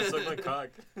 Suck my cock.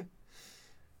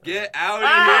 Get out of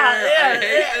Ah, here! yeah, I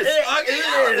hate this yeah, fucking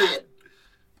yeah. outfit.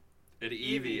 And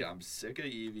Eevee, Eevee. I'm sick of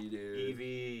Eevee, dude.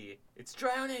 Eevee. It's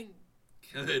drowning.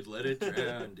 Good, let it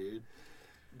drown, dude.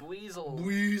 Buizel.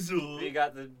 Weasel. We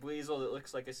got the Buizel that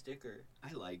looks like a sticker.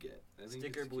 I like it. I think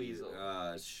Sticker it's cute. Buizel.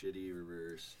 Ah, shitty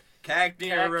reverse. Cacnea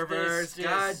Cactus reverse. dis.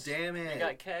 God damn We it.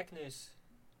 got Cacnus.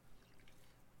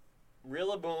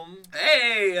 Rillaboom.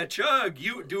 Hey, a chug.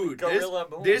 You, dude. Gorilla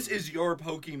Boom. This is your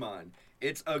Pokemon.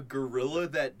 It's a gorilla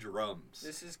that drums.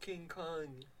 This is King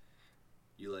Kong.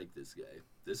 You like this guy.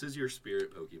 This is your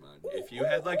spirit Pokemon. If you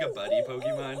had like a buddy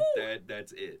Pokemon,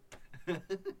 that's it.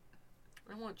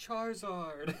 I want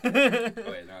Charizard.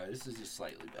 Oh, wait, no, this is just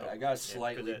slightly better. I got a Yeah,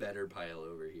 slightly put it- better pile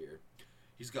over here.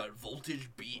 He's got voltage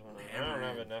beat and I don't hammer.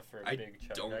 have enough for a I big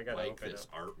chunk. don't I gotta like open this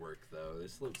it. artwork though.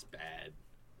 This looks bad.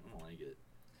 I don't like it.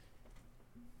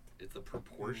 The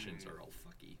proportions are all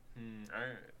fucky.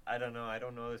 I don't know. I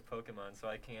don't know this Pokemon, so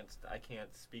I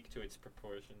can't speak to its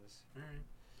proportions. Alright.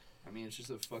 I mean, it's just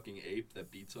a fucking ape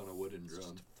that beats on a wooden It's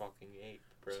drum. just a fucking ape,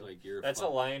 bro. It's like you're That's a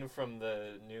line from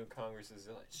the new Congress's.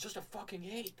 It's just a fucking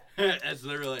ape. As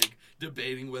they're like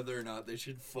debating whether or not they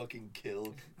should fucking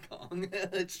kill Kong.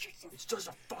 It's just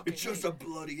a fucking. a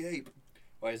bloody ape.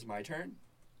 Why is it my turn?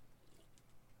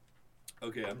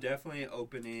 Okay, I'm definitely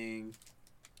opening.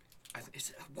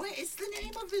 What is the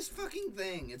name of this fucking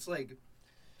thing? It's like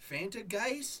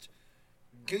Fantageist.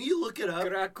 Can you look it up?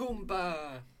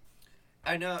 Krakumba.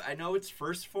 I know its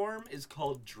first form is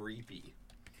called Dreepy.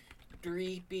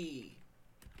 Dreepy.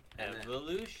 And then-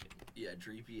 Evolution. Yeah,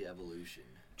 Dreepy Evolution.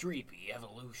 Dreepy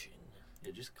Evolution.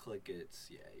 Yeah, just click it.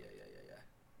 Yeah.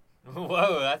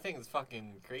 Whoa, that thing's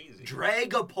fucking crazy.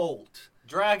 Dragapult.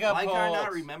 Dragapult. Why can I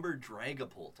not remember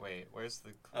Dragapult? Wait, where's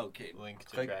the Okay, link to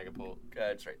click- Dragapult?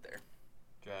 it's right there.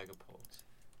 Dragapult.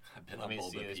 I've been Let on me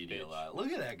see this Bulbapedia a bitch. lot.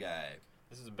 Look at that guy.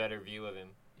 This is a better view of him.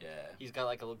 Yeah. He's got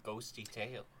like a little ghosty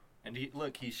tail. And he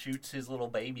shoots his little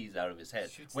babies out of his head.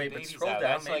 Shoots the Wait, but babies scroll out.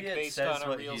 down. That's Maybe like it based says on a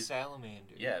what real he's.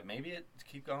 salamander. Yeah, maybe it.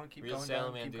 Keep going Real down.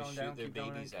 salamanders Keep going shoot down. their Keep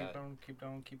going. babies Keep out. going. Keep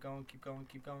going. Keep going. Keep going.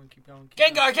 Keep going. Keep going.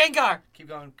 Gengar! Gengar! Keep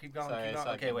going. Keep going. Sorry, I Keep saw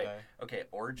going. Okay, wait. Gengar. Okay,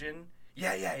 origin.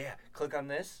 Yeah. Click on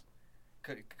this.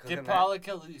 Click on that.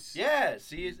 Diplolicalus. Yeah,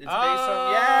 see, it's based Oh!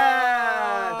 on.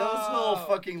 Yeah! Those little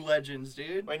fucking legends,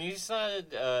 dude. When you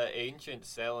said ancient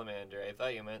salamander, I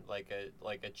thought you meant like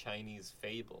a Chinese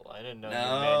fable. I didn't know you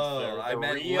meant the I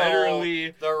meant real, literally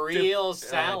the real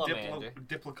salamander.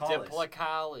 Diplocalus.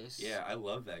 Diplocalus. Yeah, I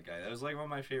love that guy. That was like one of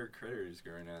my favorite critters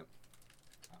growing up.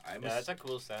 Yeah, that's a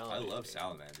cool I salamander. love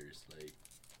salamanders. Like,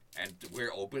 and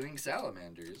we're opening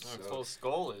salamanders. Oh, its So. whole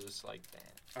skull is like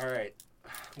that. All right,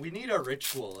 we need a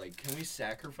ritual. Like, can we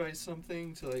sacrifice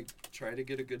something to like try to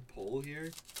get a good pull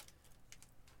here?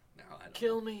 No, I don't.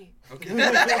 Kill me.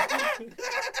 Okay.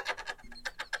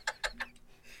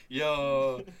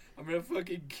 Yo, I'm gonna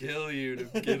fucking kill you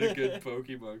to get a good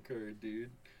Pokemon card,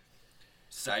 dude.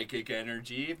 Psychic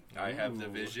energy. I have the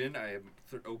Ooh. vision. I am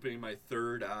opening my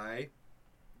third eye.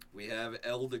 We have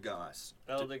Eldegoss.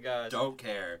 Eldegoss. Don't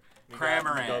care. We got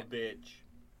Cramorant. the bitch.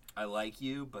 I like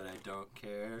you, but I don't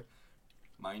care.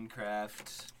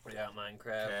 Minecraft. We got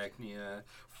Minecraft. Cacnea.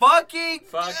 Fucking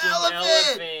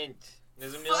Elephant.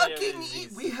 There's a million Fucking of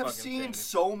these we have fucking seen things.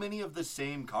 so many of the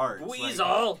same cards.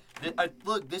 Weasel.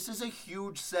 Look, this is a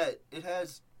huge set. It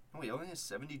has. Oh, wait, it only has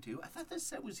 72? I thought this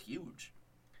set was huge.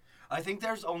 I think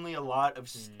there's only a lot of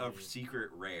secret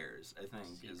rares, I think.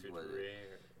 is Secret what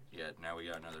rare. Yeah, now we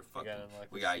got another fucking. unlock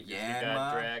We the got secrets. We got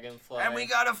Yanma. Dragonfly. And we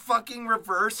got a fucking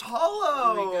reverse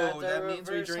hollow. We got the That means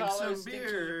we reverse drink hollow some stinky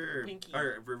beer. pinky.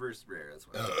 Or reverse rare, that's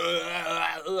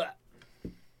what.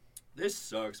 This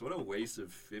sucks. What a waste of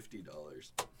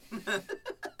 $50.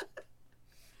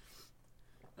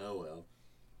 Oh well.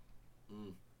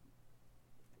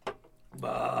 We've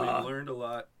learned a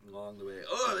lot along the way.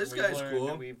 Oh, this We've guy's learned,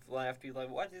 cool. We've laughed. We've like,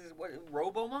 what is what?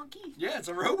 Robo Monkey? Yeah, it's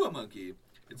a Robo Monkey.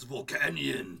 It's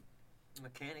Volcanion.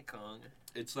 Mechanicon.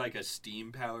 It's like a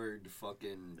steam-powered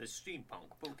fucking. The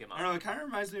steampunk Pokemon. I don't know. It kind of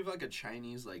reminds me of like a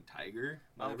Chinese like tiger.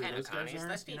 Whatever those Mechanicon guys is are,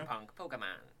 the you know? steampunk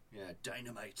Pokemon. Yeah,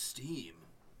 Dynamite Steam.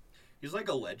 He's like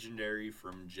a legendary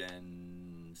from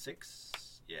Gen 6.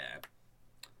 Yeah.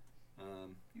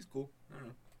 He's cool. I don't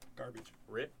know. Garbage.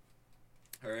 Rip.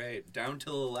 Alright, down to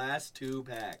the last 2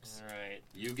 packs. All right,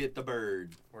 You get the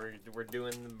bird. we're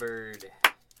doing the bird.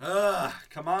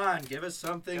 Come on, give us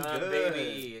something Come on, good.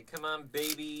 baby. Come on,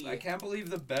 baby. I can't believe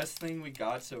the best thing we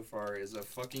got so far is a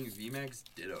fucking VMAX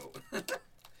Ditto.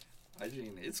 I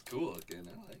mean, it's cool looking.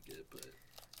 I like it, but...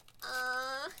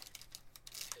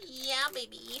 Yeah,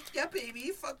 baby. Yeah,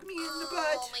 baby, fuck me in the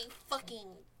Oh, my fucking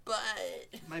butt.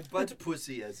 My butt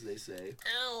pussy, as they say.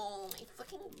 Ow, my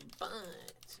fucking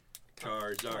butt.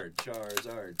 Charizard,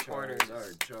 Corners.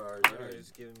 Charizard.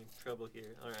 It's giving me trouble here.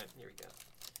 All right, here we go.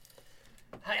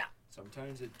 Hiya.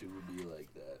 Sometimes it do be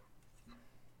like that.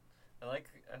 I like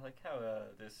how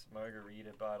this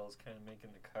margarita bottle's kind of making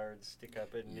the cards stick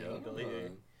up at an angle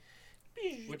here.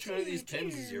 Which one of these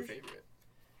pins is your favorite?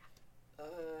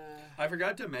 I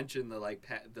forgot to mention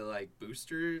the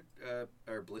booster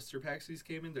or blister packs these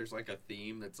came in. There's like a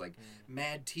theme that's like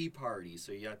Mad Tea Party.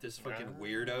 So you got this fucking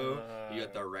weirdo, you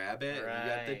got the rabbit, and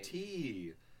you got the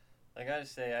tea. I gotta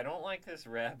say, I don't like this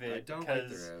rabbit. I don't like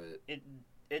the rabbit.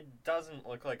 It doesn't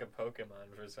look like a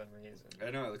Pokemon for some reason.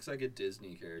 I know, it looks like a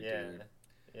Disney character.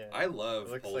 Yeah. I love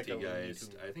It looks like a Looney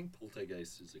Poltegeist. Tune. I think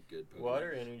Poltegeist is a good Pokemon.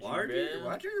 Water energy.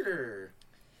 Water.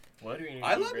 Water energy.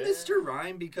 I love bruh. Mr.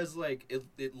 Rhyme because like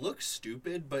it looks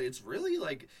stupid, but it's really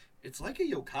like it's like a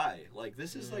yokai. Like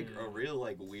this is like a real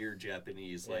like weird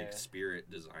Japanese like spirit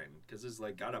design because it's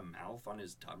like got a mouth on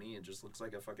his tummy and just looks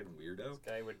like a fucking weirdo. This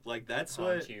guy would Like that's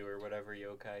haunt what you or whatever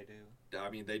yokai do. I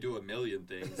mean. They do a million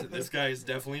things, and this guy's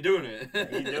definitely doing it.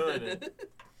 He's doing it.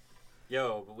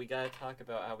 Yo, but we gotta talk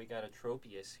about how we got a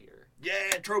Tropius here.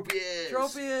 Yeah, Tropius.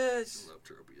 Tropius! I love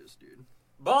Tropius, dude.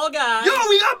 Ball guy! Yo,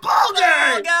 we got Ball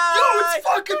Guy! Ball Guy! Yo, it's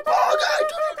fucking Ball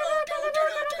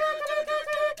Guy!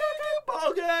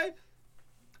 Ball Guy!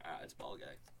 It's Ball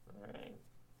Guy.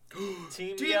 Alright.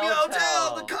 Team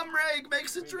Yelltail, the Cumrag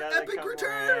makes its We got a epic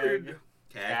return!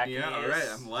 Cacnea. Alright,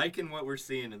 I'm liking what we're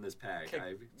seeing in this pack.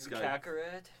 It's got,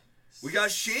 Kakarot. we got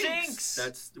Shinx!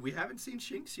 Shinx! We haven't seen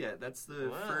Shinx yet. That's the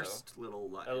Wow. first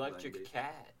little... Electric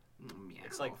cat. Meow.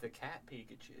 It's like the cat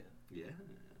Pikachu. Yeah.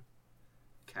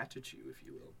 Catachu, if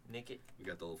you will. Nick We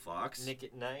got the little fox.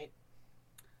 at Night.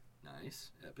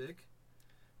 Nice. Epic.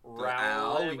 Raoul.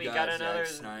 Owl, We got Zack another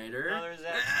Snyder. Another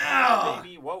Zack Ow! Snyder,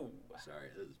 baby. Whoa. Sorry,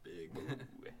 that was big. Ooh,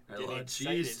 I getting love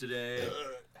cheese excited. today.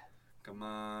 Come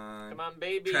on. Come on,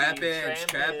 baby. Trap inch.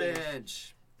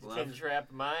 Trampage. You Love can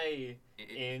trap my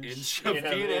inch of in a-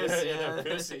 penis. in a yeah.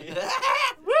 pussy.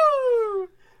 Woo!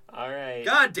 All right.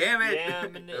 God damn it!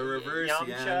 Yam- A reverse Yamcha.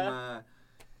 Yam.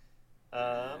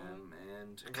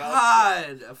 And Valkyrie.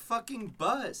 God, a fucking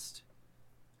bust.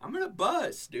 I'm gonna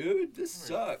bust, dude. This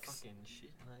I'm gonna sucks. fucking shit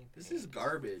my This pants. is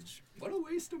garbage. What a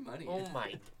waste of money. Oh my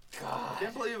I god.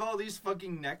 can't believe all these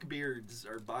fucking neckbeards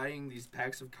are buying these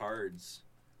packs of cards.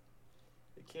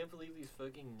 I can't believe these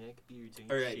fucking neckbeards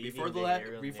ain't All right, shaving before the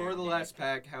their last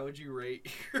neck. pack, how would you rate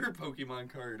your Pokemon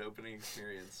card opening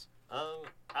experience? I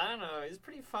don't know. It's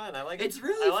pretty fun. I like. It's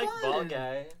really I like Ball fun.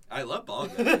 Guy. I love Ball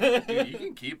Guy. Dude, you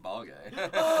can keep Ball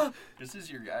Guy. This is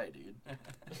your guy,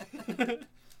 dude.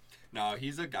 No,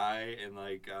 he's a guy in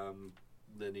like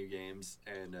the new games,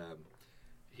 and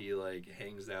he like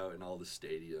hangs out in all the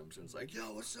stadiums, and it's like,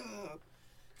 yo, what's up?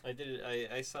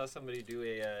 I saw somebody do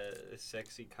a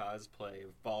sexy cosplay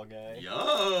of Ball Guy.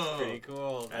 Yo, Pretty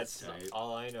cool. That's That's tight.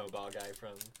 all I know Ball Guy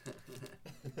from.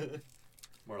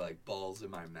 More like balls in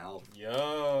my mouth.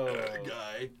 Yo.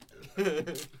 Guy.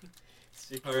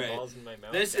 Stick All your right. balls in my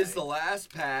mouth. This is guy. the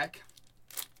last pack.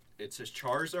 It's a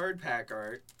Charizard pack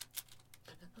art.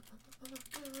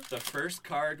 The first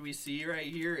card we see right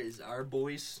here is our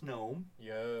boy Snom.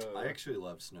 Yo. I actually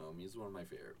love Snom. He's one of my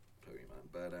favorite Pokemon,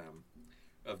 but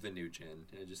of the new gen.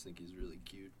 I just think he's really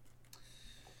cute.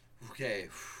 Okay.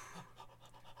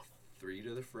 3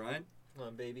 to the front. Come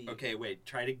on, baby. Okay, wait.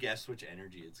 Try to guess which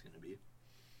energy it's going to be.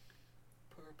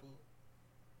 Purple.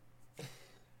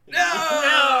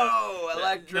 No!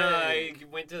 Electric! No, I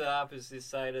went to the opposite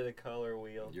side of the color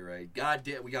wheel. You're right. God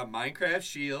damn. We got Minecraft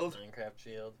Shield. Minecraft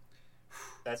Shield.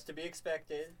 That's to be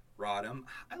expected. Rodham.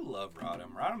 I love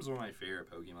Rodham. Rodham's one of my favorite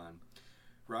Pokemon.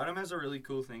 Rodham has a really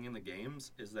cool thing in the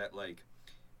games is that like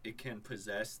it can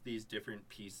possess these different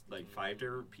 5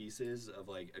 different pieces of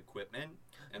like equipment,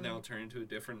 and they'll turn into a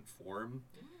different form.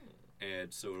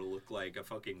 And so it'll look like a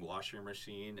fucking washer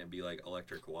machine and be like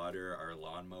electric water, or a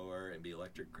lawnmower and be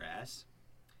electric grass.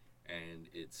 And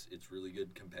it's really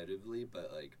good competitively,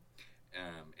 but like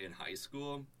in high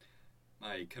school,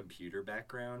 my computer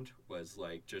background was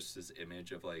like just this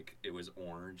image of like it was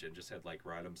orange and just had like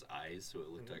Rodham's eyes, so it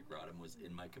looked like Rodham was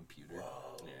in my computer.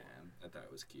 Whoa. Yeah, I thought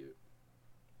it was cute.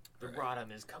 The Alright.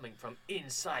 Rodham is coming from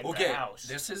inside Okay, the house.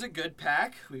 this is a good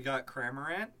pack. We got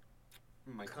Cramorant,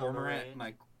 my Cormorant.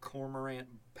 Cormorant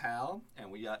pal,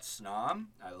 and we got Snom.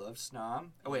 I love Snom.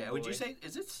 Oh wait, Oh, would you boy. say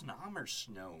is it Snom or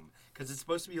Snom? Because it's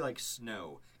supposed to be like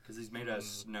snow, because he's made out of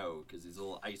snow, because he's a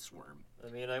little ice worm.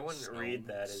 I mean, I wouldn't Snom, read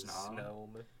that as Snom.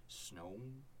 Gnome. Snom.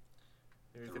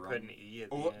 Maybe The they run- put an E at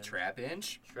the Oh, end.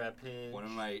 Trapinch. Trapinch. One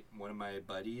of my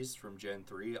buddies from Gen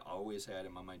 3 always had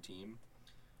him on my team.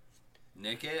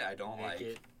 Nickit, I don't like.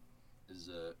 Nickit. Is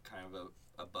a kind of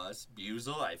a bust.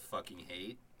 Buzel, I fucking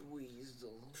hate.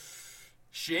 Weasel.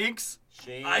 Shinx,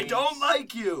 Shinx. I don't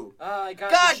like you. I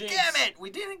got God the Shinx. damn it! We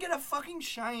didn't get a fucking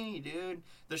shiny, dude.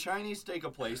 The shinies take a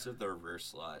place of the reverse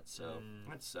slot, so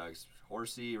that sucks.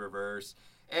 Horsey, reverse,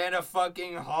 and a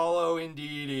fucking hollow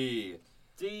Indeedee.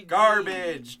 DD.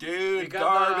 Garbage, We dude.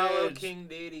 got the Garbage. King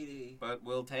DDD. But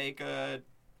we'll take a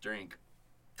drink.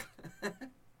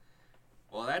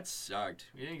 Well, that sucked.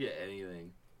 We didn't get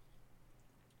anything.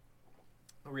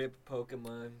 Rip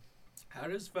Pokemon. How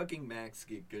does fucking Max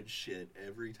get good shit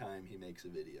every time he makes a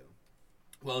video?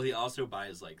 Well, he also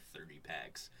buys like 30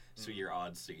 packs, so your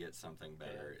odds to get something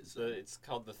better is... It's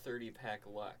called the 30-pack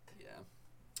luck. Yeah.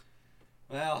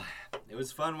 Well, it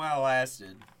was fun while it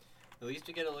lasted. At least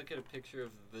you get to look at a picture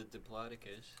of the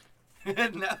Diplodocus.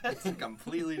 No, that's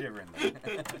completely different.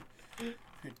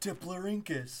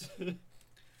 Diplorhynchus.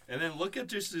 And then look at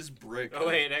just this brick. Oh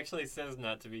wait, it actually says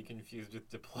not to be confused with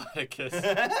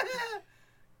Diplodocus.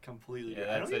 Completely Yeah,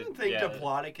 different. I don't that's even it. think Yeah.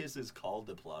 Diplodocus is called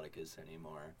Diplodocus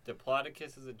anymore.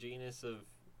 Diplodocus is a genus of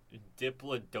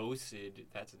Diplodocid.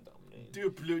 That's a dumb name.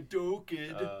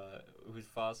 Diplodocid. Whose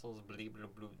fossils, bleep, bloop,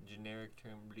 bloop, generic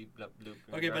term, bleep, bloop, bloop.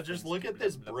 Okay, but just reference look to at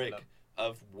this bleep, bloop, brick bloop.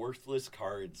 of worthless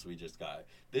cards we just got.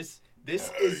 This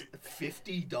is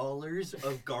 $50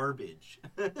 of garbage.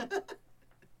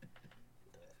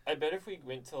 I bet if we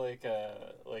went to like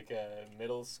a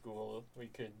middle school, we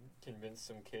could convince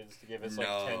some kids to give us like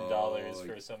 $10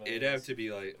 for some of these. It'd have to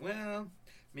be like, well,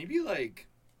 maybe like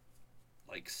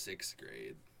 6th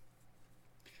grade.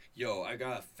 Yo, I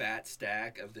got a fat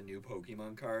stack of the new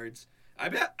Pokemon cards. I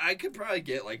bet I could probably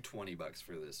get like $20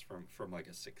 for this from like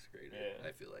a 6th grader. Yeah.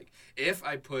 I feel like if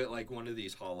I put like one of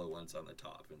these hollow ones on the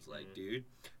top, it's like, dude,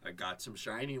 I got some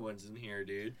shiny ones in here,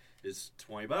 dude. Is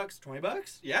 $20?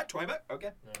 $20? Yeah, $20.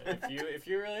 Okay. If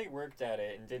you really worked at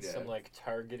it and did Yeah. some like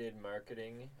targeted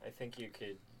marketing, I think you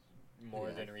could more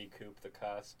Yeah. than recoup the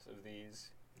cost of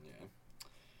these. Yeah.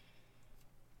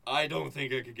 I don't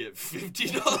think I could get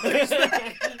 $50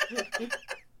 back.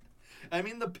 I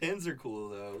mean, the pins are cool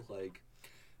though. Like,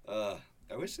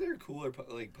 I wish they were cooler.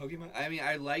 Like Pokemon. I mean,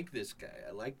 I like this guy.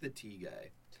 I like the T guy.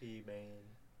 T-Man.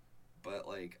 But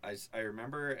like, I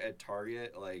remember at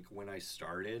Target, like when I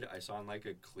started, I saw on like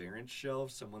a clearance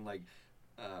shelf someone like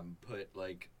put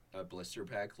like a blister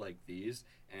pack like these,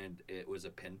 and it was a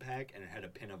pin pack, and it had a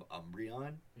pin of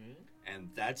Umbreon, and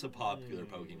that's a popular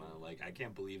Pokemon. Like, I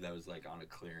can't believe that was like on a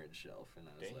clearance shelf, and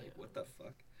I was like, what the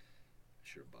fuck? I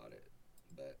should have bought it,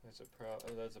 but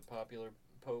That's a popular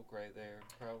poke right there.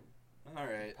 all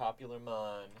right. Popular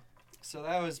mon. So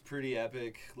that was pretty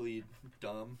epically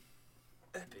dumb.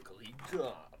 Epically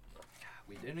dumb.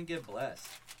 We didn't get blessed.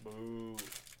 Boo.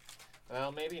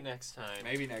 Well, maybe next time.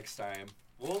 Maybe next time.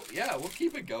 Well, yeah, we'll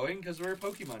keep it going because we're a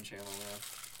Pokemon channel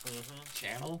now.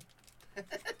 Channel?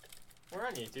 We're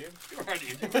on YouTube. We're on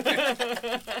YouTube.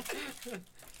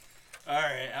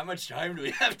 Alright, how much time do we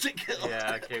have to kill?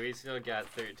 Yeah, okay, we still got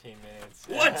 13 minutes.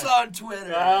 What's on Twitter?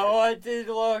 What did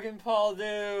Logan Paul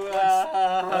do?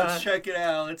 Let's check it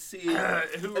out. Let's see.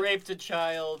 Who raped a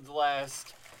child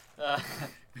last?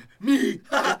 Me!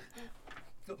 What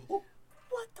the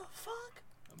fuck?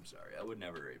 I'm sorry, I would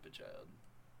never rape a child.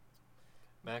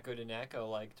 Mako Danako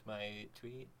liked my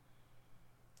tweet.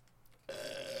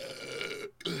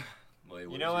 Wait,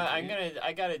 You know what?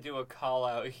 I gotta do a call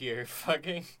out here.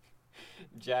 Fucking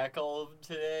Jackal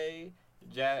today.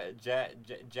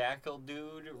 Jackal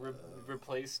dude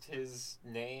replaced his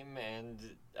name and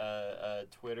a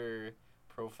Twitter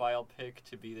profile pic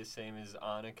to be the same as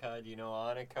Annika. Do you know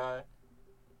Annika?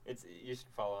 You should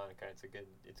follow Annika.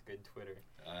 It's good Twitter.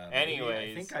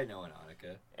 Anyways, I think I know an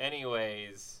Annika.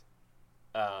 Anyways,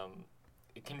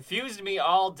 it confused me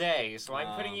all day, so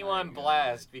I'm putting you my on God.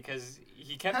 blast because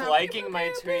he kept liking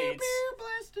my tweets.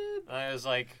 And I was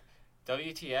like,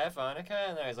 WTF, Annika?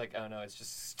 And then I was like, oh no, it's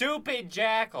just stupid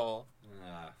Jackal.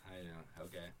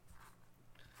 Okay.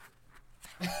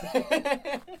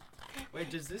 Wait,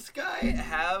 does this guy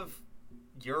have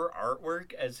your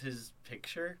artwork as his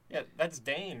picture? Yeah, that's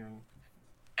Dane.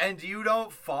 And you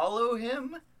don't follow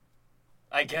him?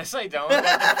 I guess I don't. What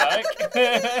the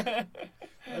fuck?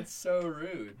 That's so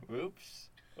rude. Whoops.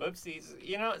 Whoopsies.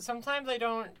 You know, sometimes I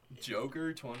don't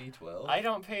Joker 2012? I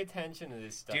don't pay attention to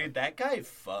this stuff. Dude, that guy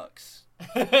fucks.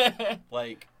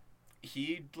 Like,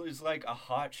 he was like a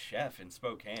hot chef in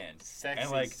Spokane. Sexy,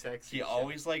 and like sexy he chef.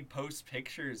 always like posts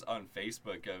pictures on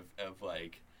Facebook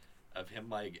of him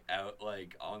like out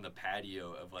like on the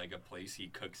patio of like a place he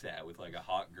cooks at with like a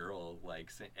hot girl like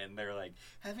and they're like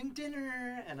having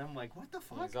dinner and I'm like, what the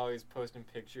fuck? He's always posting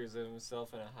pictures of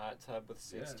himself in a hot tub with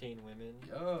 16 women.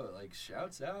 Yo, like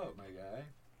shouts out, my guy.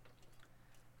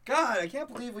 God, I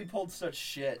can't believe we pulled such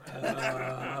shit.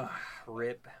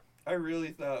 Rip. I really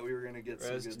thought we were gonna get Rest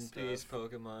some good in stuff. peace,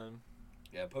 Pokemon.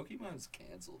 Yeah, Pokemon's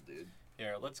canceled, dude.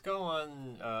 Here, let's go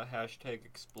on hashtag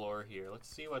explore here. Let's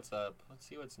see what's up. Let's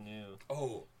see what's new.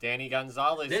 Oh, Danny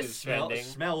Gonzalez this is trending.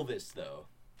 smell this though.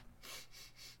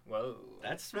 Whoa.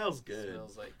 That smells good.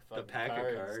 Smells like The fucking pack of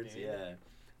cards, dude. yeah.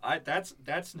 That's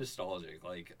nostalgic.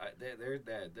 Like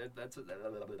that's.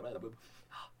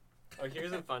 Oh,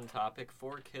 here's a fun topic.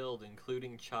 4 killed,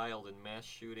 including child, in mass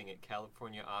shooting at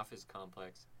California office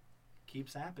complex.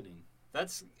 Keeps happening.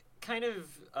 That's kind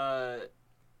of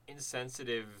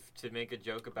insensitive to make a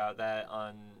joke about that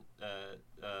on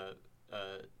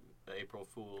April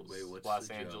Fool's. Wait, what's Los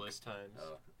the joke? Angeles Times.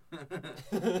 Oh.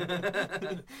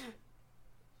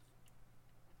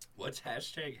 What's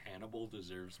hashtag Hannibal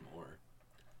deserves more?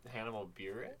 Hannibal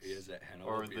Buress? Is it Hannibal?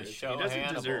 Or the Buress? show He doesn't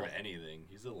Hannibal. deserve anything.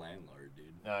 He's a landlord,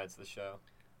 dude. No, it's the show.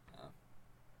 Oh.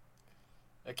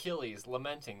 Achilles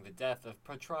lamenting the death of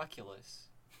Patroclus.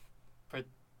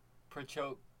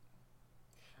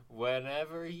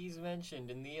 Whenever he's mentioned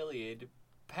in the Iliad,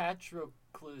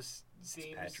 Patroclus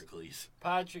seems... Patrocles.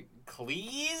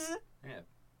 Patrocles? Yeah.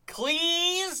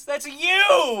 Cleese? That's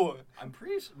you! I'm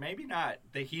pretty maybe not.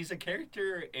 He's a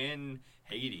character in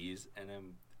Hades, and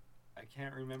I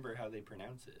can't remember how they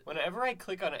pronounce it. Whenever I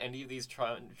click on any of these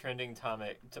trending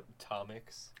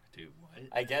tomics, Dude, what?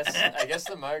 I guess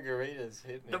the margaritas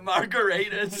hit me. The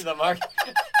margaritas.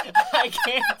 I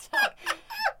can't talk.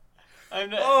 I'm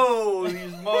not. Oh,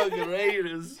 these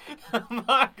margaritas.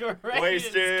 Margaritas.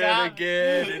 Wasted got me.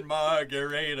 again in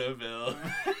Margaritaville.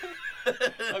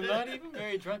 I'm not even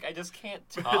very drunk. I just can't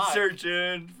talk.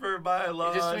 Searching for my It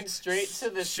lost just went straight to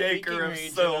the shaker shaker of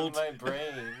region salt. of my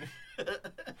brain.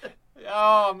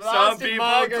 Oh, I'm Some lost in people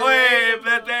margaritas. claim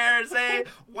that there's a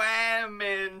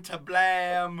whammon to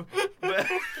blam.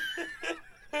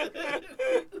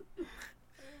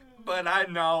 But I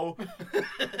know.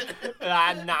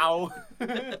 I know.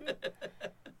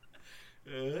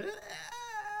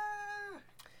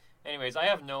 Anyways, I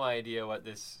have no idea what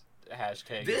this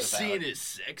hashtag This is about. scene is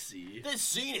sexy. This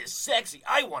scene is sexy.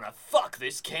 I want to fuck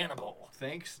this cannibal.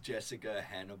 Thanks, Jessica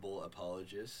Hannibal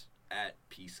apologist at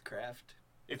Peacecraft.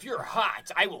 If you're hot,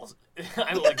 I will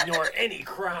ignore any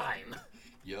crime.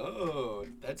 Yo,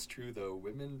 that's true though.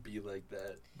 Women be like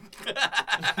that.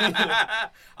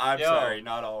 I'm Yo. sorry,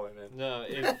 not all women. No,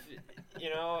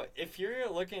 if you're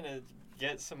looking to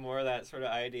get some more of that sort of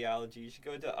ideology, you should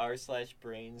go to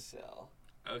r/braincell.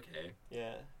 Okay.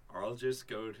 Yeah. Or I'll just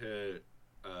go to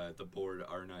the board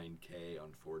R9K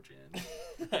on 4chan.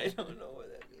 I don't know what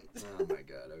that means. Oh my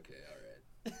god, okay,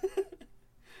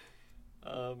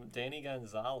 alright. Danny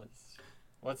Gonzalez.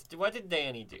 What did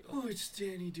Danny do? What's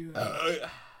Danny doing?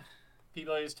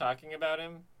 People are just talking about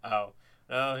him? Oh.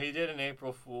 No, he did an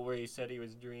April Fool where he said he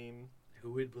was Dream.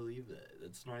 Who would believe that?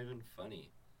 That's not even funny.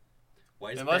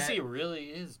 Why is Unless Bad... he really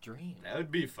is Dream. That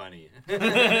would be funny.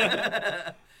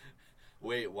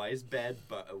 Wait, why is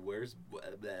where's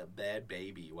Bad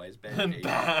Baby? Why is Bad Baby?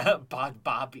 Bad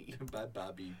Bobby. Bad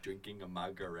Bobby drinking a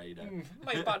margarita.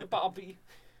 My Bad Bobby.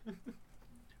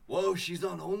 Whoa, she's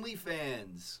on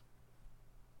OnlyFans.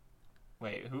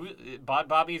 Wait, who? Bod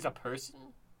Bobby is a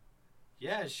person?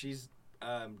 Yeah, she's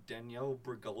Danielle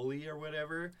Bregoli or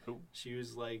whatever. Who? She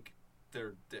was like,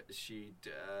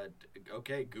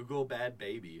 okay, Google Bad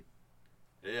Baby.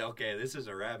 Yeah, okay, this is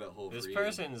a rabbit hole This for you.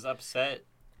 person's upset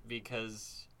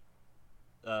because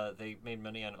they made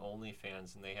money on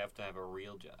OnlyFans and they have to have a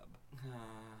real job.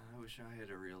 I wish I had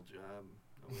a real job.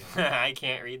 I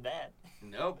can't read that.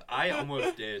 Nope, I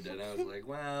almost did, and I was like,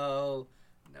 well,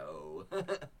 no.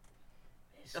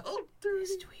 Oh,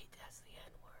 This tweet has the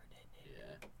N-word in it.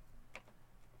 yeah.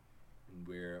 And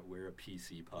we're a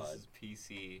PC pod. This is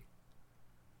PC.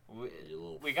 You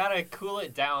little We gotta cool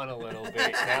it down a little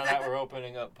bit now that we're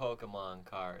opening up Pokemon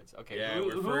cards. Okay, yeah,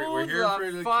 who we're here the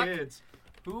for the fuck, kids.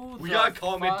 Who We the gotta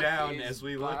calm it fuck down is as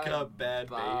we look up Bad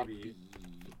Baby.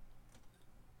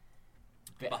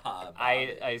 Bob.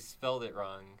 I spelled it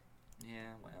wrong.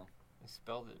 Yeah, well. I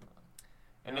spelled it wrong.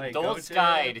 An Alright, adult's go to-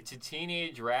 guide to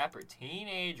teenage rapper.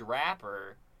 Teenage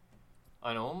rapper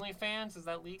on OnlyFans? Is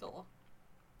that legal?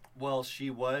 Well,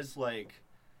 she was like,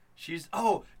 it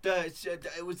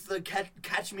was the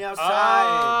Catch Me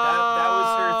Outside. That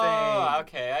was her thing.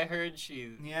 Okay, I heard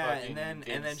she. Yeah, fucking and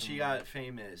did then she some got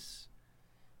famous.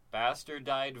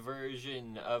 bastardized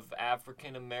version of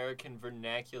African American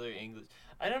vernacular English.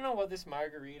 I don't know what this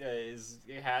margarita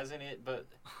has in it, but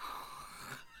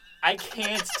I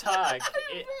can't talk.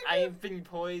 I've been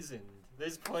poisoned.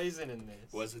 There's poison in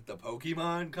this. Was it the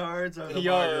Pokemon cards or the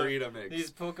Yo, margarita mix?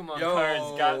 These Pokemon Yo.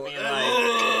 cards got me like.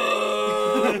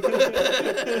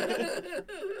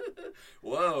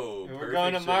 Whoa. We're perfect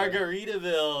going to shot.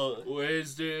 Margaritaville.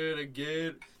 Wasted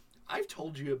again. I've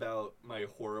told you about my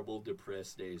horrible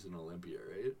depressed days in Olympia,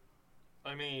 right?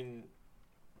 I mean,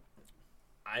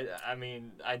 I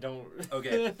mean, I don't.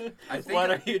 Okay, I think what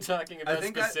are you talking about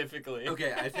think specifically?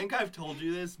 Okay, I think I've told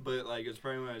you this, but like it's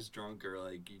probably when I was drunk or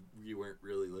like you weren't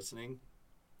really listening.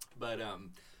 But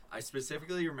I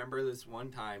specifically remember this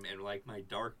one time in like my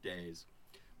dark days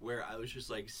where I was just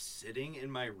like sitting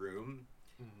in my room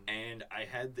and I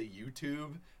had the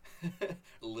YouTube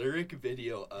lyric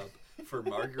video up for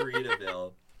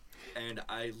Margaritaville. And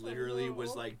I literally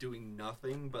was like doing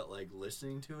nothing but like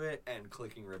listening to it and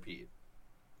clicking repeat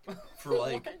for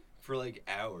like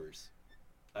hours.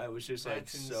 I was just like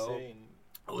That's so. insane.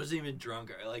 I wasn't even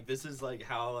drunk. Like this is like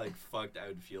how like fucked I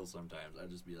would feel sometimes. I'd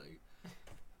just be like,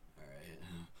 all right,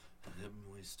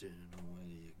 I'm wasting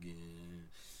away again.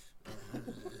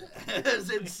 It's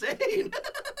insane.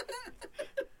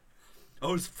 I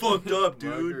was fucked up,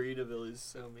 dude. Margaritaville is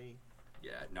so me.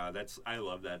 Yeah, no, I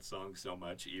love that song so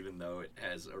much, even though it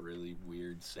has a really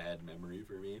weird, sad memory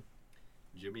for me.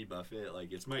 Jimmy Buffett,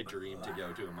 like, it's my dream to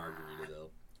go to a Margaritaville.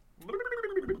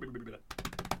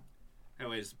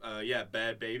 Anyways, yeah,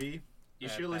 Bad Baby. You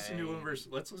Bad should listen to one of her. Baby.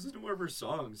 Let's listen to one of her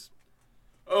songs.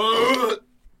 I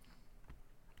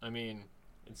mean,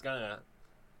 it's gonna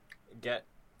get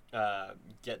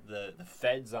the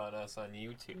feds on us on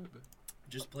YouTube,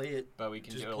 Just play it. but we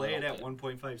can Just do play it a at little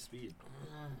 1.5 speed.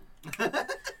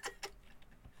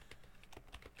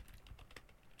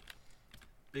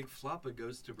 Big Floppa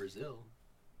goes to Brazil.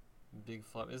 bit. Big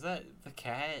flop. Is that the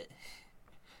cat?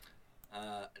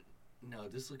 No,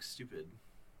 this looks stupid.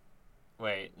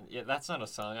 Wait, yeah, that's not a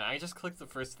song. I just clicked the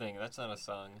first thing. That's not a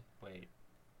song. Wait,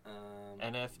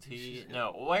 NFT.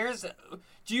 No, where's?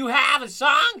 Do you have a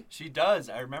song? She does.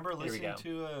 I remember we listening go.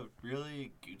 to a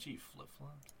really Gucci flip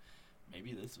flop.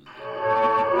 Maybe this was it.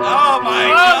 Oh my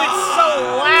god! Oh, it's so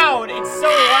loud! It's so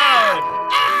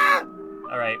loud!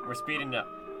 All right, we're speeding up.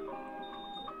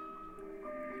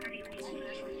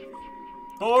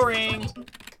 Boring.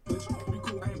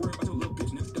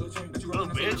 Little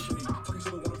bitch.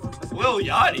 Lil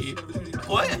Yachty.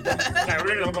 What? Hi,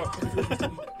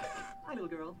 little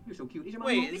girl. You're so cute. Is your mom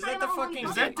Wait, home? is that the fucking?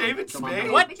 Is that David Spade?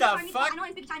 What Bitch, the you Chinese. fuck? I know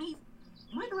I speak Chinese.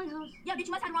 Am I at the right house? Yeah, bitch,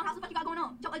 you must have the wrong house. What the fuck you got going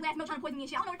on? Chocolate glass milk trying to poison me and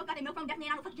shit. I don't know where the fuck got that milk from. Definitely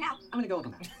not no fucking cow. I'm gonna go and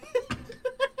come back.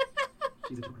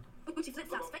 She's a trooper. Ooh, she flip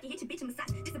flops. Fuck you, hit your bitch in the side.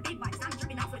 It's a big bite. I'm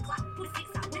dripping off with a clock. Put a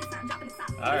six out. When it's time, dropping the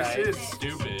sock. All right. This is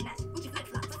stupid. Ooh, she flip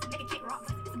flops. Make it kick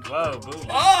rocks. Whoa, boom.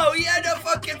 Oh, he had a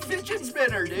fucking fidget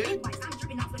spinner, dude.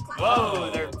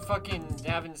 Whoa, they're fucking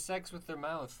having sex with their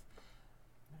mouth.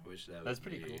 I wish that That's was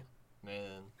pretty me.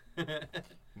 cool.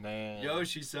 Man. Yo,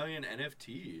 she's selling an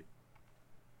NFT.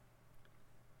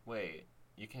 Wait,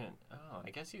 you can. Oh, I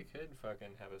guess you could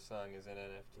fucking have a song as an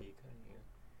NFT, couldn't you?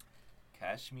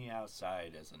 Cash Me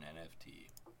Outside as an NFT.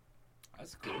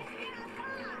 That's cool.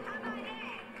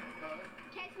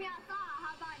 Catch me outside.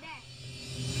 How about that?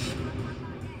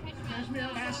 Cash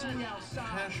me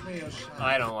outside.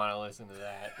 I don't want to listen to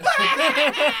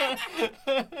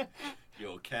that.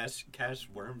 Yo, Cash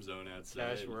Worm Zone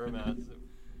outside. Cash worm out.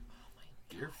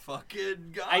 You're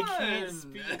fucking gone. I can't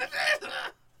speak.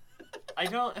 I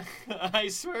don't. I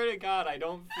swear to God, I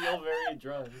don't feel very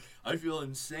drunk. I feel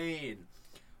insane.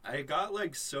 I got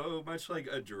like so much like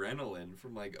adrenaline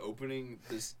from like opening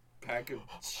this pack of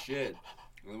shit.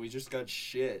 And then we just got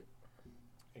shit.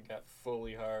 I got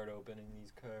fully hard opening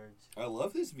these cards. I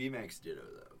love this VMAX Ditto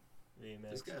though.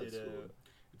 VMAX This guy's Ditto. cool.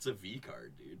 It's a V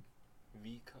card, dude.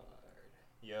 V card.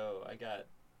 Yo, I got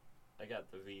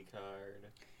the V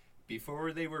card.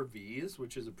 Before they were V's,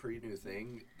 which is a pretty new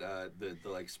thing, the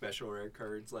like special rare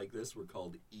cards like this were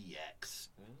called EX.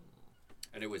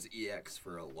 And it was EX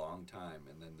for a long time,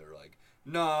 and then they're like,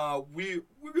 nah, we're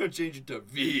gonna change it to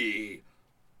V.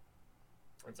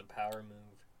 It's a power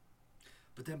move.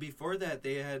 But then before that,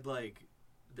 there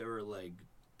were like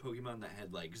Pokemon that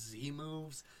had like Z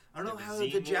moves. I don't know The how Z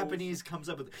the move, Japanese comes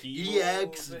up with P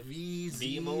EX, move, V, Z.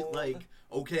 B move. Like,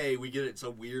 okay, we get it. It's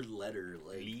a weird letter.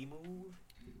 Like V move.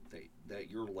 that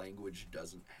your language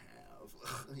doesn't have.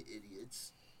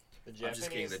 Idiots. The I'm just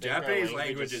kidding. The think our Japanese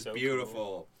language is so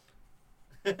beautiful.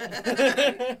 cool.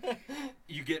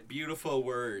 You get beautiful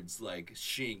words like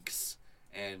Shinx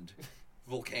and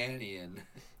Volcanion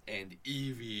and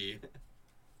Eevee.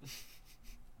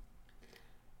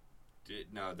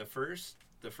 No, the first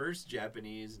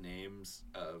Japanese names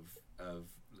of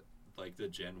like the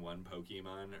Gen 1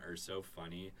 Pokemon are so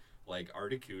funny. Like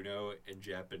Articuno in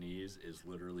Japanese is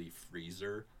literally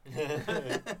Freezer.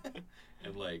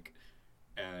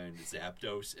 and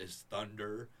Zapdos is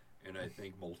Thunder, and I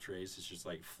think Moltres is just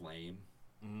like Flame.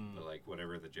 But like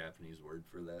whatever the Japanese word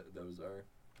for those are.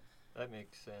 That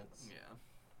makes sense. Yeah.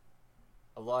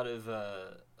 A lot of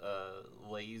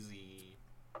lazy.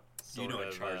 Do you know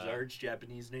what sort of, Charizard's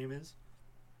Japanese name is?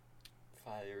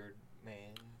 tired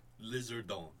man.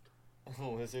 Lizardon.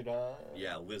 Lizardon.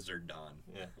 Yeah, Lizardon.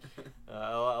 Yeah.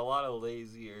 A lot of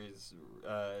lazier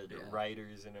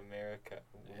writers in America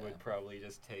would probably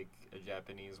just take a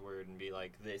Japanese word and be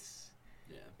like, "This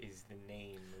is the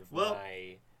name of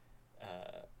my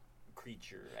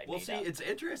creature." I made up." It's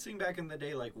interesting back in the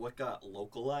day, like what got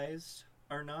localized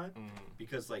or not,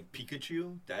 because like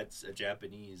Pikachu, that's a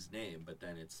Japanese name, but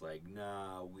then it's like,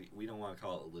 nah, we don't want to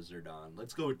call it Lizardon.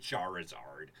 Let's go with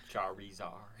Charizard.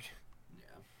 Charizard. Yeah.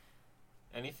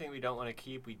 Anything we don't want to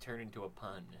keep, we turn into a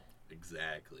pun.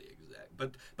 Exactly.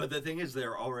 But the thing is,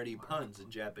 there are already puns in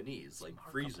Japanese, like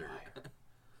Freezer.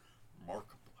 Markiplier.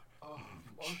 Oh,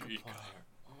 Markiplier.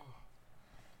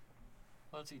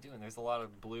 What's he doing? There's a lot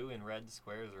of blue and red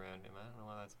squares around him. I don't know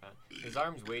what that's about. His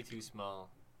arm's way too small.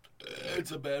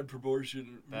 It's a bad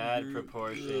proportion. Bad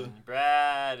proportion.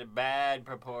 Bad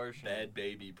proportion. Bad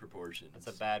baby proportions. That's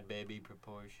a bad baby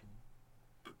proportion.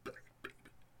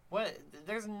 What?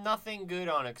 There's nothing good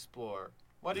on Explore.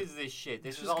 What is this shit?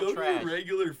 This is all Just trash. go to your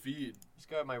regular feed. Just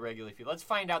go to my regular feed. Let's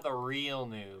find out the real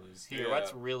news. Here, Yeah.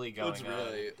 what's really going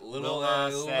on? Lil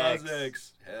Nas Nas X.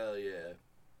 X. Hell yeah.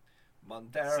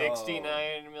 Montero.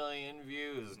 69 million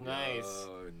views. Nice.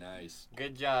 Oh, nice.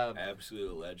 Good job.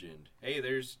 Absolute legend. Hey,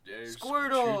 there's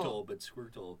Squirtle. Squirtle, but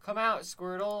Squirtle. Come out,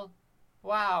 Squirtle.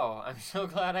 Wow, I'm so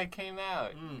glad I came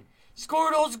out.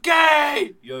 Squirtle's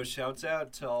gay! Yo, shouts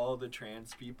out to all the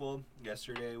trans people.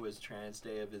 Yesterday was Trans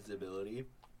Day of Visibility.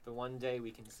 The one day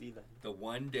we can see them. The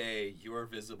one day you are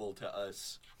visible to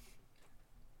us,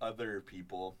 other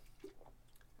people.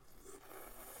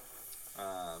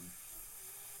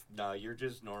 No, you're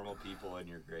just normal people and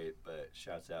you're great, but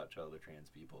shouts out to all the trans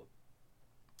people.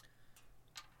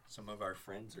 Some of our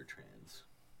friends are trans.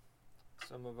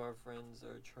 Some of our friends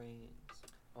are trans.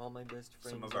 All my best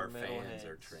friends Some of our fans metalheads.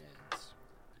 are trans.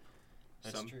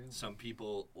 That's true. Some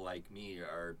people like me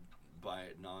are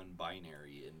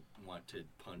non-binary and want to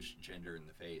punch gender in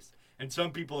the face. And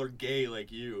some people are gay like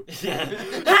you.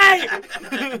 Hey!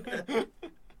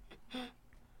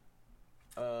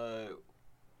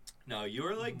 No,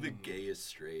 you're like the gayest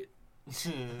straight.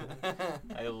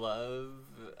 I love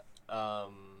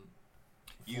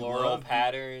You floral love-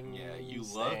 patterns. Yeah, you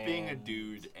love being a and,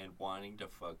 dude and wanting to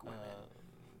fuck women.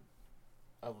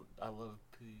 I love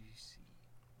pussy.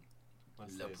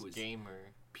 What's La this? pussy.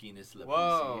 Gamer. Penis la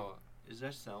Whoa! pussy. Is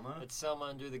that Selma? It's Selma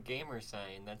under the gamer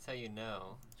sign. That's how you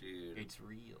know Dude, it's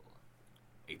real.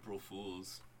 April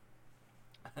Fools.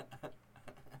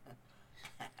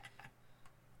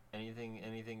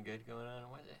 Anything good going on?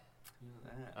 What?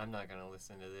 I'm not gonna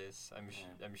listen to this.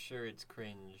 I'm sure it's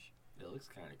cringe. It looks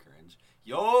kind of cringe.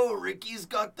 Yo, Ricky's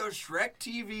got the Shrek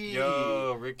TV.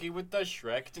 Yo, Ricky with the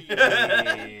Shrek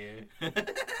TV.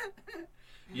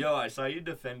 Yo, I saw you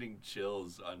defending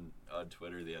Chills on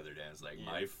Twitter the other day. I was like,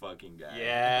 my fucking guy.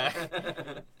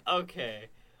 Yeah. Okay,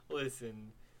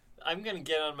 listen. I'm gonna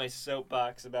get on my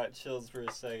soapbox about Chills for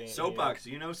a second. Soapbox.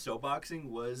 You know, soapboxing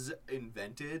was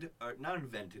invented, or not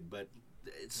invented, but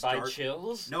it By started.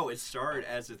 Chills? No, it started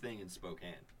as a thing in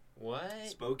Spokane. What?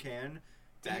 Spokane,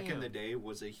 back in Damn. the day,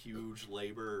 was a huge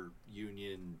labor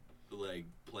union like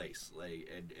place, like,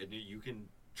 and you can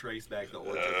trace back the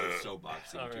origins of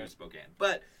soapboxing to Alright. Spokane.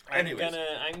 But anyways,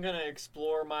 I'm gonna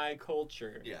explore my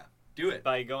culture. yeah, do it.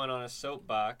 By going on a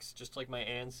soapbox, just like my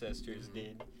ancestors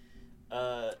did.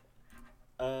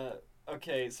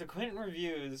 Okay, so Quentin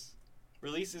Reviews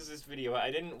releases this video.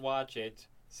 I didn't watch it,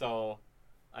 so,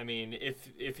 I mean,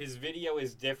 if his video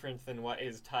is different than what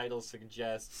his title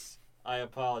suggests, I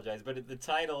apologize. But the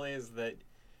title is that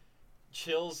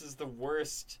Chills is the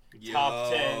worst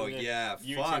top 10 yeah,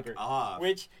 YouTuber. fuck off.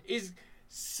 Which is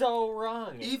so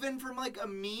wrong. Even from like a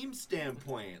meme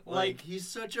standpoint, Like, like he's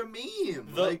such a meme.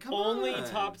 The Like, come only on.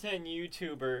 top 10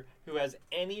 YouTuber who has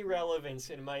any relevance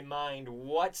in my mind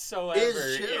whatsoever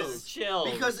is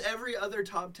Chills. Because every other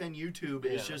top 10 YouTube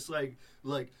is Yeah. just like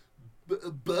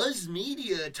Buzz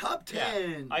Media top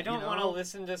 10. I don't you want to know?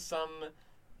 listen to some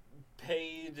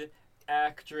paid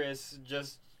actress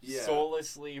just Yeah.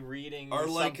 soullessly reading Or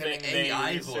like an something they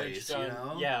AI researched voice, you on.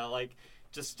 know? Yeah, like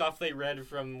just stuff they read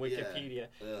from Wikipedia.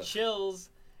 Ugh. Chills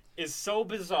is so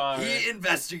bizarre. He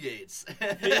investigates.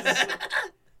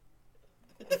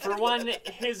 For one,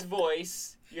 his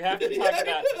voice. You have to talk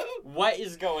about what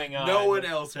is going on. No one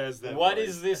else has that. What voice.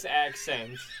 is this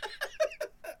accent?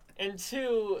 And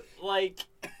two, like,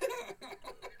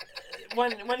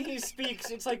 when he speaks,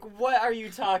 it's like, what are you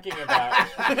talking about?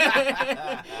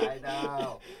 I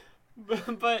know.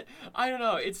 But I don't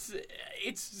know. It's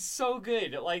so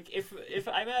good. Like if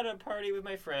I'm at a party with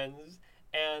my friends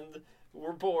and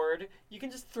we're bored, you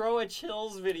can just throw a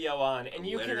Chills video on, and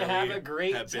you can have a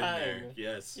great have been there, time.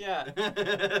 yes. Yeah.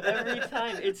 Every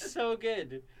time. It's so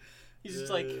good. He's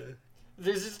just like,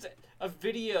 there's just a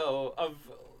video of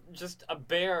just a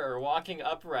bear walking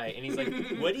upright, and he's like,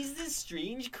 what is this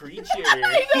strange creature?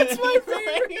 That's my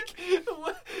favorite.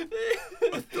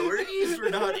 Authorities were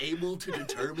not able to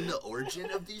determine the origin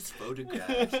of these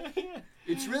photographs.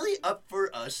 It's really up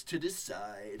for us to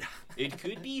decide. It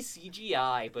could be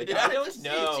CGI, but I don't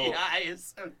know. CGI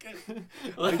is so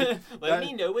good. Let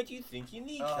me know what you think in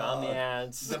the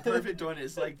comments. The perfect one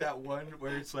is like that one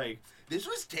where it's like, this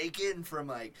was taken from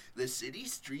like the city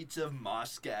streets of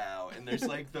Moscow, and there's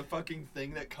like the fucking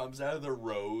thing that comes out of the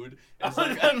road. And it's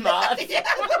like the moth. Yeah.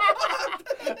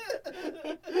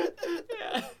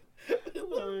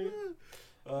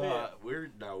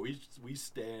 We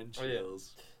stand Oh, yeah.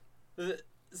 Chills.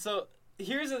 So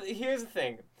here's the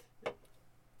thing.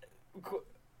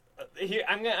 Here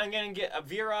I'm gonna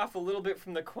veer off a little bit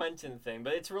from the Quentin thing,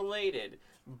 but it's related.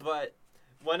 But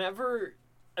whenever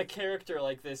a character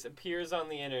like this appears on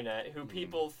the internet, who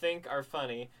people think are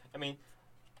funny, I mean,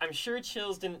 I'm sure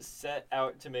Chills didn't set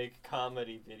out to make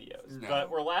comedy videos, No.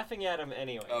 but we're laughing at him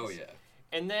anyways. Oh yeah.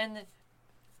 And then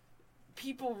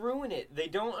people ruin it. They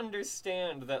don't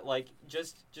understand that, like,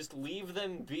 just leave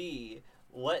them be.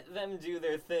 Let them do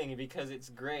their thing because it's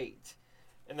great.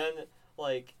 And then,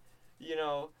 like, you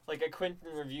know, like a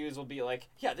Quentin reviews will be like,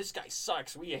 yeah, this guy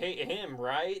sucks. We hate him,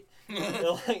 right?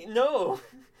 They're like, no.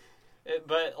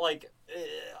 But, like,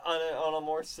 on a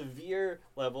more severe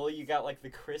level, you got, like, the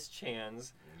Chris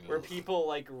Chans, where people,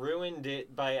 like, ruined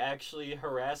it by actually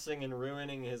harassing and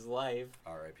ruining his life.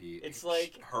 R.I.P. It's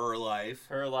like her life.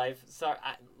 Her life. Sorry,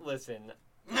 listen.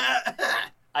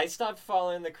 I stopped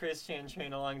following the Chris Chan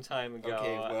train a long time ago.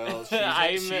 Okay, well,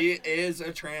 she is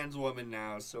a trans woman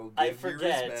now, so give your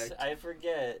respect. I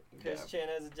forget. Chris Yeah. Chan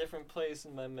has a different place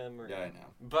in my memory. Yeah, I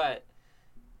know. But,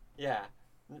 yeah.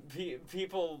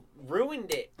 People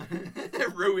ruined it.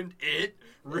 Ruined it.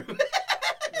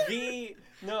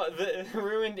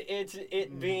 ruined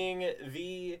it being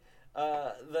the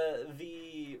I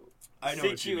know situation.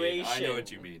 what you mean. I know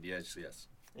what you mean. Yes, yes.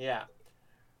 Yeah.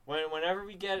 Whenever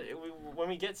we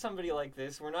get somebody like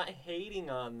this, we're not hating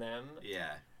on them.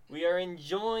 Yeah. We are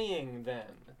enjoying them.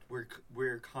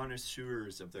 We're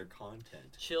connoisseurs of their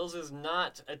content. Chills is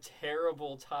not a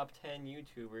terrible top 10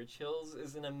 YouTuber. Chills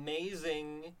is an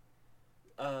amazing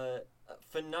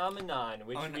phenomenon,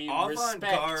 which we respect. An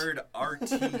avant-garde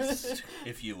artiste,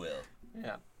 if you will.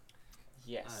 Yeah.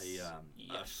 Yes.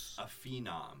 Yes. A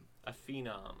phenom. A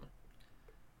phenom.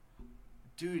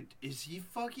 Dude, is he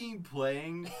fucking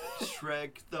playing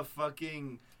Shrek the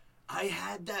fucking... I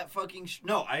had that fucking...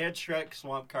 No, I had Shrek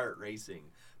Swamp Kart Racing,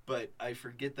 but I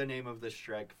forget the name of the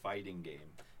Shrek fighting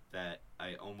game that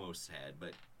I almost had,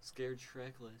 but... Scared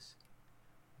Shrekless.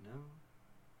 No.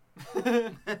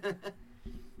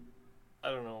 I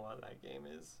don't know what that game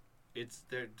is. It's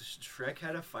there. Shrek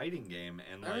had a fighting game,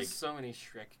 and There's like... so many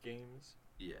Shrek games.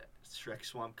 Yeah, Shrek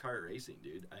Swamp Kart Racing,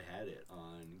 dude. I had it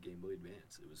on Game Boy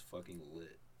Advance. It was fucking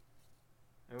lit.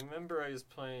 I remember I was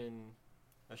playing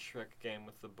a Shrek game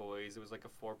with the boys. It was like a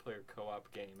 4-player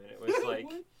co-op game, and it was like...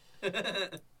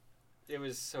 It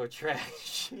was so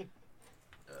trash.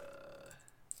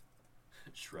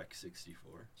 Shrek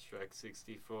 64. Shrek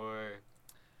 64.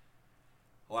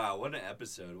 Wow, what an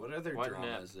episode. What other What an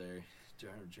dramas there?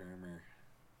 Germer.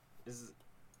 Is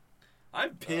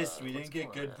I'm pissed we what's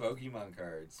didn't get going good Pokemon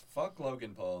cards. Fuck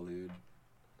Logan Paul, dude.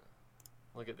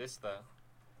 Look at this though.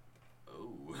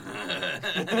 Oh.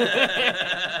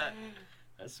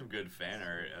 That's some good fan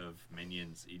art of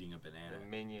minions eating a banana. The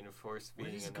minion force What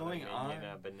feeding is another going minion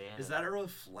on? a banana. Is that a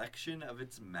reflection of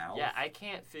its mouth? Yeah, I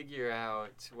can't figure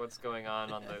out what's going on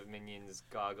the minion's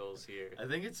goggles here. I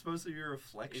think it's supposed to be a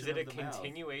reflection Is it a of the mouth.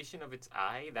 continuation of its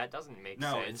eye? That doesn't make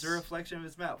No, sense. it's a reflection of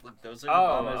its mouth. Look, those are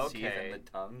Oh, the mama's teeth okay. and the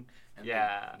tongue. And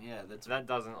Yeah. yeah, That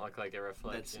doesn't look like a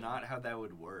reflection. that's not how that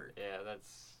would work. Yeah,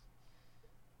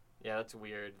 that's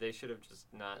weird. They should have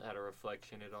just not had a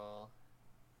reflection at all.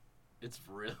 It's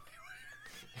really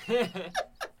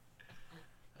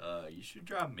you should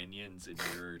draw minions in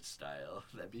your style.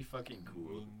 That'd be fucking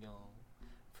cool. Mignon.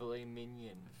 Filet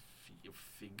mignon.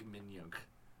 Fig minion.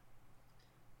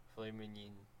 Filet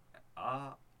mignon.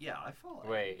 Yeah, I follow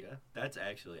Wait. Annika. That's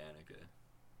actually Annika.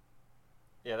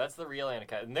 Yeah, that's the real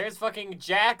Annika. And there's fucking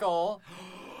Jackal.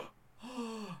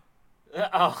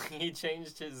 Oh, he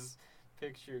changed his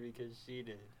picture because she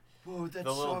did. Whoa, that's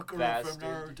The little Sakura bastard. from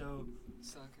Naruto.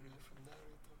 Sakura from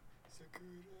Naruto. Sakura.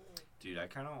 Dude, I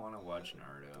kind of want to watch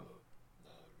Naruto.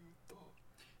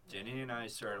 Jenny and I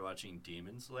started watching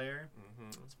Demon Slayer.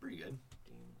 Mm-hmm. It's pretty good.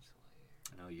 Demon Slayer.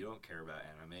 I know you don't care about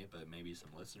anime, but maybe some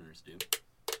listeners do.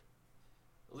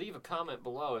 Leave a comment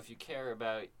below if you care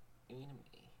about anime.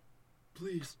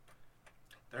 Please.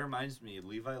 That reminds me,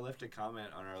 Levi left a comment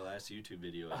on our last YouTube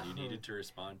video and you needed to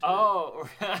respond to it. Oh,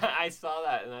 I saw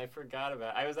that and I forgot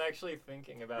about it. I was actually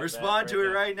thinking about Respond that to it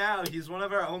right now. He's one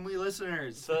of our only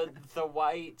listeners. The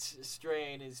white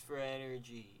strain is for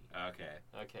energy. Okay.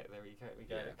 Okay, there we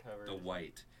got it covered. The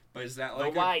white. But is that The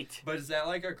like white. But is that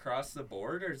like across the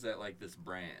board or is that like this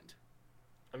brand?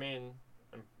 I mean,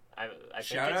 I think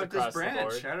Shout it's out across this brand. the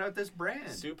board. Shout out this brand.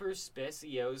 Super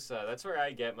Speciosa. That's where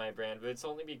I get my brand, but it's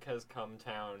only because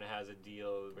Cumtown has a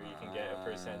deal where you can get a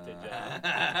percentage off.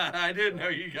 I didn't know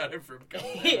you got it from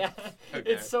Cumtown. Yeah, Okay.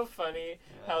 it's so funny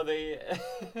how they.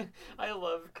 I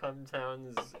love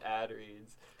Cumtown's ad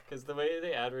reads because the way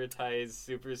they advertise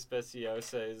Super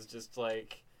Speciosa is just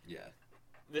like, Yeah.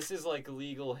 this is like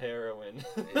legal heroin.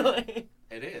 Yeah. Like,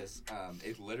 It is.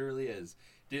 It literally is.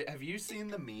 Have you seen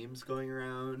the memes going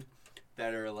around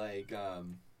that are like,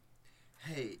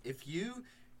 hey, if you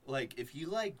like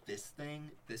this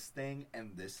thing,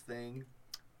 and this thing,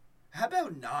 how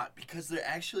about not? Because they're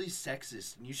actually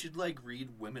sexist, and you should like read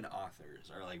women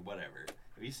authors or like whatever.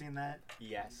 Have you seen that?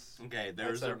 yes. Okay,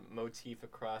 There's a motif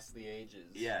across the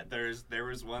ages. Yeah, there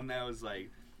was one that was like,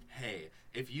 hey,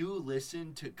 if you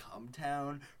listen to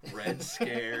Cumtown, Red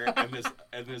Scare, and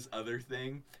this other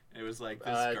thing, it was like this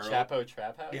girl. Chapo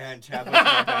Trap House? Yeah, and Chapo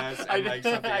Trap House, and like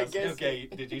something I else. guess- Okay,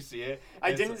 did you see it? I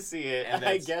It's didn't like- see it. and I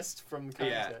that's- guessed from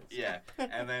Yeah, context. yeah,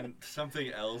 and then something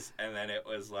else, and then it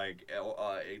was like,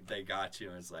 they got you,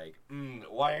 and it's like,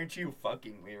 why aren't you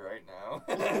fucking me right now?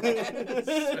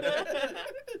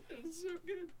 It's so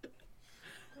good.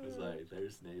 It's like,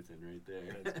 there's Nathan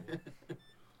right That's there.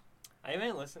 I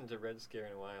haven't listened to Red Scare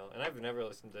in a while, and I've never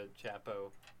listened to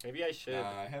Chapo. Maybe I should.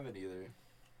 I haven't either.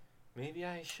 Maybe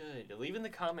I should. Leave in the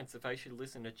comments if I should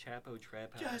listen to Chapo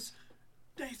Trap House. Yes,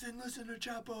 Nathan, listen to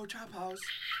Chapo Trap House.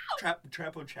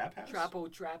 Trapo Trap House?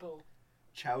 Trapo.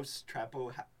 Chouse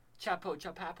Trapo Chapo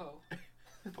Chapapo.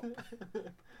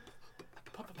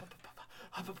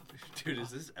 Dude, is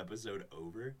this episode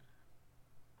over?